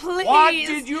 What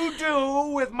did you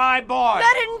do with my boy?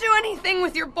 I didn't do anything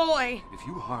with your boy. If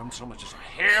you harm so much as a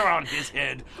hair on his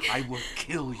head, I will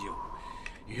kill you.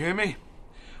 You hear me?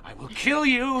 I will kill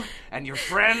you and your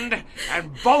friend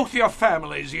and both your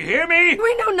families. You hear me?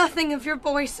 We know nothing of your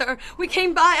boy, sir. We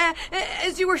came by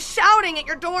as you were shouting at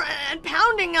your door and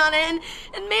pounding on it,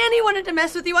 and Manny wanted to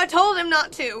mess with you. I told him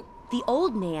not to. The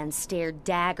old man stared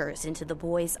daggers into the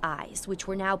boy's eyes, which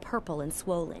were now purple and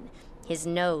swollen. His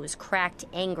nose cracked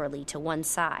angrily to one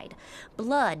side.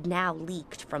 Blood now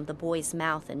leaked from the boy's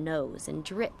mouth and nose and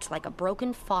dripped like a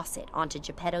broken faucet onto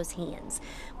Geppetto's hands,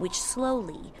 which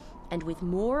slowly and with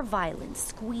more violence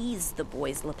squeezed the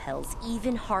boy's lapels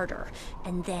even harder.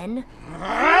 And then...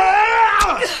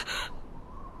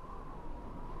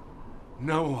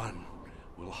 No one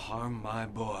will harm my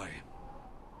boy.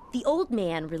 The old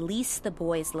man released the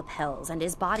boy's lapels, and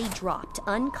his body dropped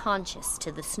unconscious to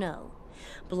the snow.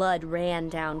 Blood ran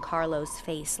down Carlo's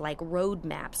face like road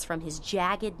maps from his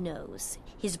jagged nose,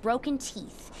 his broken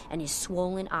teeth, and his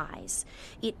swollen eyes.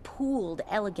 It pooled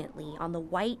elegantly on the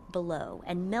white below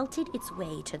and melted its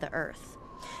way to the earth.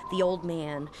 The old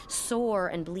man, sore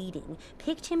and bleeding,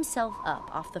 picked himself up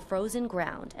off the frozen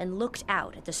ground and looked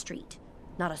out at the street.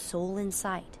 Not a soul in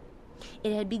sight.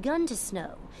 It had begun to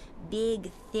snow.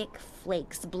 Big, thick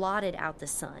flakes blotted out the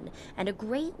sun, and a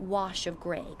great wash of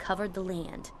gray covered the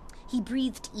land. He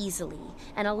breathed easily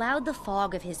and allowed the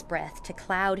fog of his breath to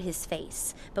cloud his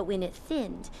face, but when it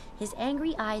thinned, his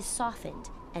angry eyes softened,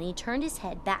 and he turned his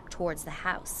head back towards the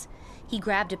house. He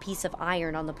grabbed a piece of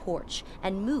iron on the porch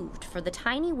and moved for the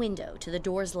tiny window to the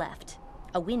door's left.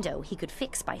 A window he could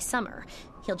fix by summer.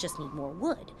 He'll just need more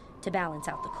wood to balance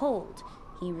out the cold.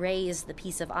 He raised the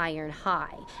piece of iron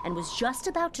high and was just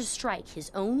about to strike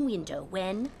his own window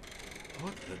when...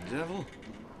 What the devil?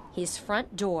 His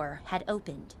front door had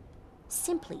opened.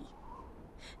 Simply.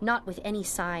 Not with any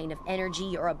sign of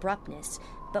energy or abruptness,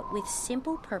 but with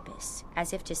simple purpose,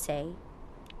 as if to say,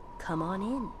 "Come on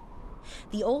in."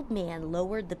 The old man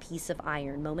lowered the piece of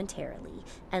iron momentarily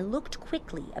and looked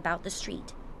quickly about the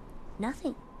street.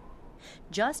 Nothing.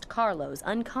 Just Carlo's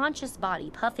unconscious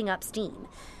body puffing up steam.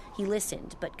 He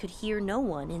listened, but could hear no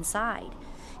one inside.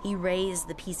 He raised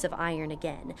the piece of iron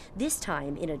again, this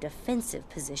time in a defensive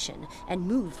position, and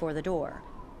moved for the door.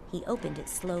 He opened it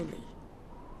slowly.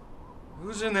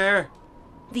 Who's in there?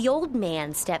 The old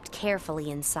man stepped carefully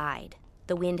inside.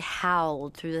 The wind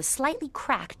howled through the slightly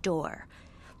cracked door.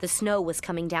 The snow was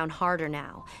coming down harder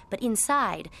now, but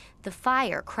inside, the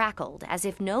fire crackled as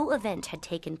if no event had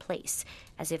taken place,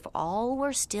 as if all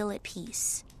were still at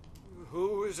peace.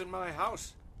 Who is in my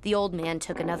house? The old man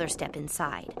took another step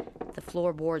inside. The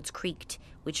floorboards creaked,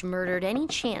 which murdered any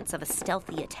chance of a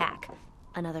stealthy attack.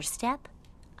 Another step,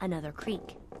 another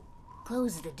creak.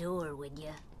 Close the door, would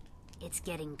you? It's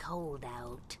getting cold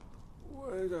out.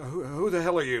 Who the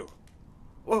hell are you?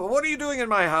 What are you doing in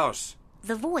my house?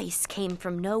 The voice came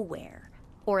from nowhere,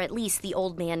 or at least the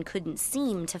old man couldn't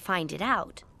seem to find it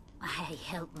out. I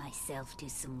helped myself to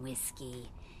some whiskey.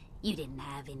 You didn't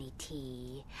have any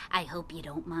tea. I hope you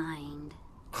don't mind.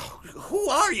 Who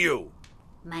are you?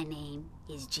 My name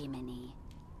is Jiminy.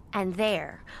 And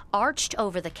there, arched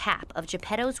over the cap of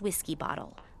Geppetto's whiskey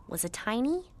bottle, was a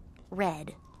tiny,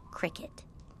 red cricket.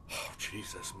 Oh,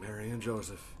 Jesus, Mary and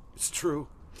Joseph. It's true.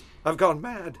 I've gone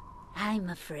mad. I'm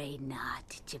afraid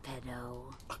not,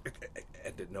 Geppetto.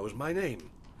 And it knows my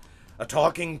name. A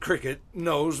talking cricket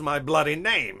knows my bloody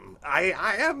name. I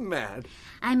am mad.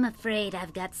 I'm afraid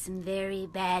I've got some very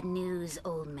bad news,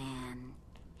 old man.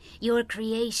 Your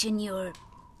creation, your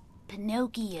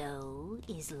Pinocchio,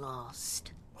 is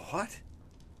lost. What?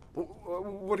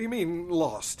 What do you mean,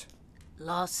 lost?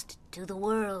 Lost to the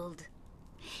world.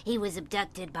 He was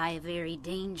abducted by a very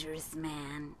dangerous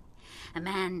man. A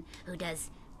man who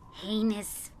does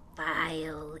heinous,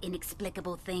 vile,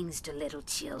 inexplicable things to little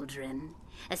children,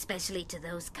 especially to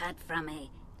those cut from a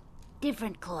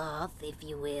different cloth, if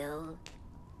you will.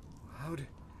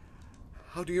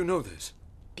 How do you know this?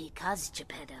 Because,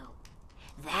 Geppetto,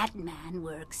 that man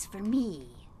works for me.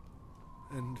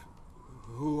 And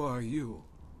who are you?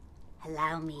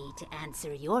 Allow me to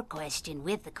answer your question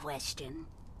with a question.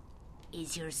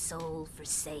 Is your soul for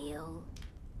sale?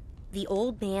 The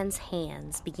old man's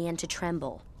hands began to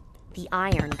tremble. The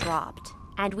iron dropped,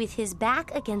 and with his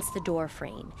back against the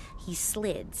doorframe, he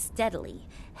slid steadily,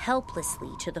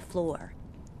 helplessly to the floor.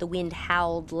 The wind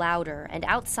howled louder, and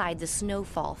outside the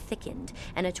snowfall thickened,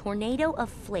 and a tornado of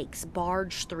flakes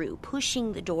barged through,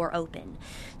 pushing the door open.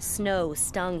 Snow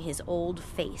stung his old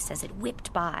face as it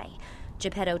whipped by.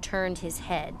 Geppetto turned his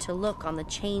head to look on the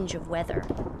change of weather.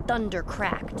 Thunder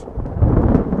cracked.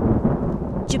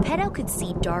 Geppetto could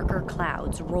see darker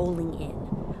clouds rolling in.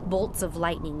 Bolts of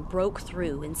lightning broke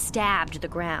through and stabbed the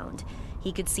ground.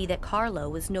 He could see that Carlo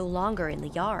was no longer in the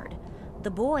yard. The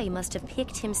boy must have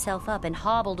picked himself up and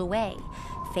hobbled away.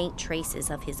 Faint traces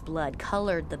of his blood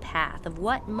colored the path of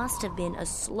what must have been a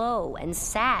slow and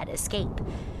sad escape.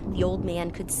 The old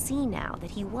man could see now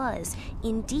that he was,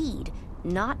 indeed,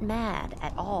 not mad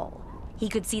at all. He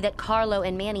could see that Carlo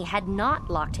and Manny had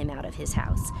not locked him out of his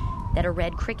house, that a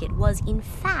red cricket was, in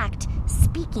fact,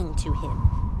 speaking to him.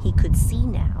 He could see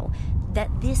now that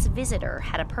this visitor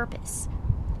had a purpose.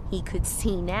 He could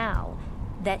see now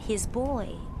that his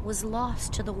boy was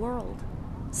lost to the world,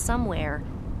 somewhere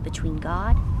between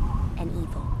God and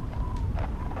evil.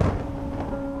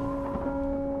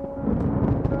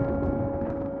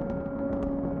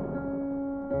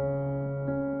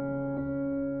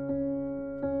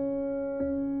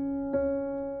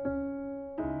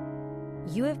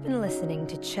 You have been listening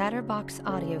to Chatterbox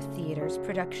Audio Theater's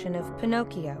production of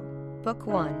Pinocchio, Book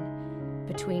 1,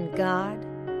 Between God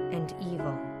and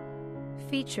Evil,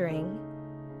 featuring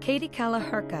Katie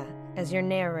Kalahurka as your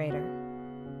narrator,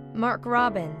 Mark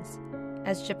Robbins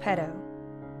as Geppetto,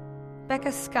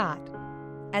 Becca Scott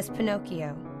as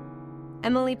Pinocchio,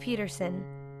 Emily Peterson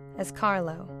as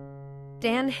Carlo,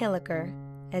 Dan Hilliker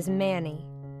as Manny,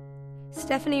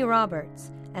 Stephanie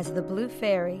Roberts as the Blue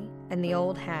Fairy and the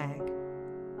Old Hag,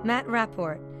 Matt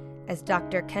Rapport as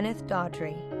Dr. Kenneth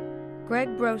Dodry, Greg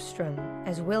Brostrom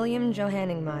as William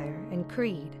Johanningmeyer and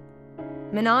Creed,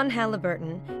 Manon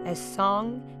Halliburton as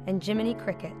Song and Jiminy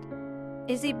Cricket,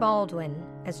 Izzy Baldwin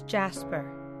as Jasper.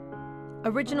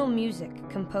 Original music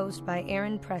composed by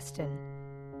Aaron Preston.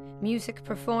 Music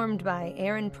performed by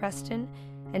Aaron Preston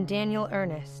and Daniel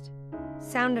Ernest.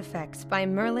 Sound effects by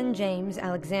Merlin James,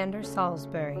 Alexander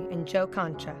Salisbury, and Joe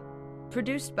Concha.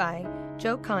 Produced by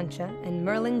Joe Concha and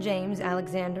Merlin James,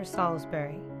 Alexander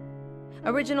Salisbury.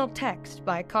 Original text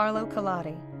by Carlo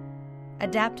Collodi.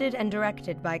 Adapted and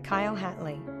directed by Kyle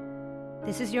Hatley.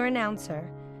 This is your announcer,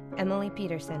 Emily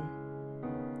Peterson.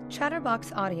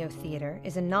 Chatterbox Audio Theater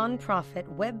is a non-profit,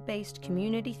 web-based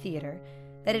community theater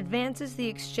that advances the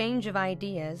exchange of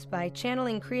ideas by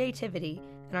channeling creativity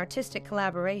and artistic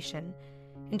collaboration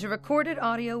into recorded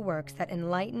audio works that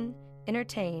enlighten,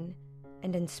 entertain,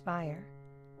 and inspire.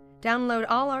 Download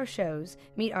all our shows,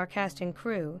 meet our cast and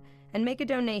crew, and make a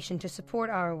donation to support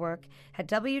our work at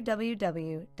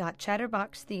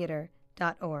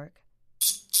www.chatterboxtheater.org.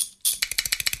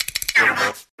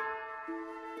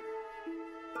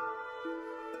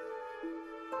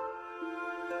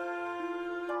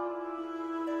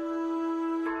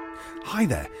 Hi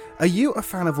there. Are you a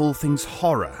fan of all things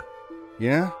horror?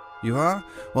 Yeah? You are?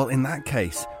 Well, in that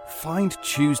case, find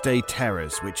Tuesday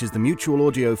Terrors, which is the Mutual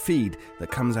audio feed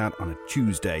that comes out on a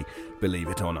Tuesday, believe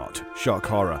it or not. Shock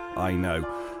horror, I know.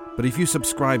 But if you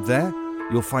subscribe there,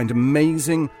 you'll find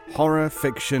amazing horror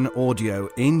fiction audio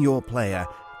in your player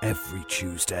every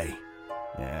Tuesday.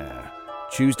 Yeah.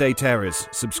 Tuesday Terrors.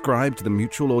 Subscribe to the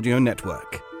Mutual Audio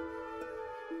Network.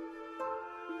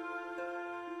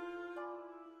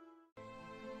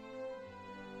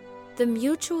 The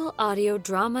Mutual Audio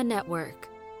Drama Network,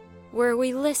 where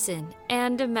we listen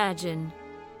and imagine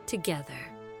together.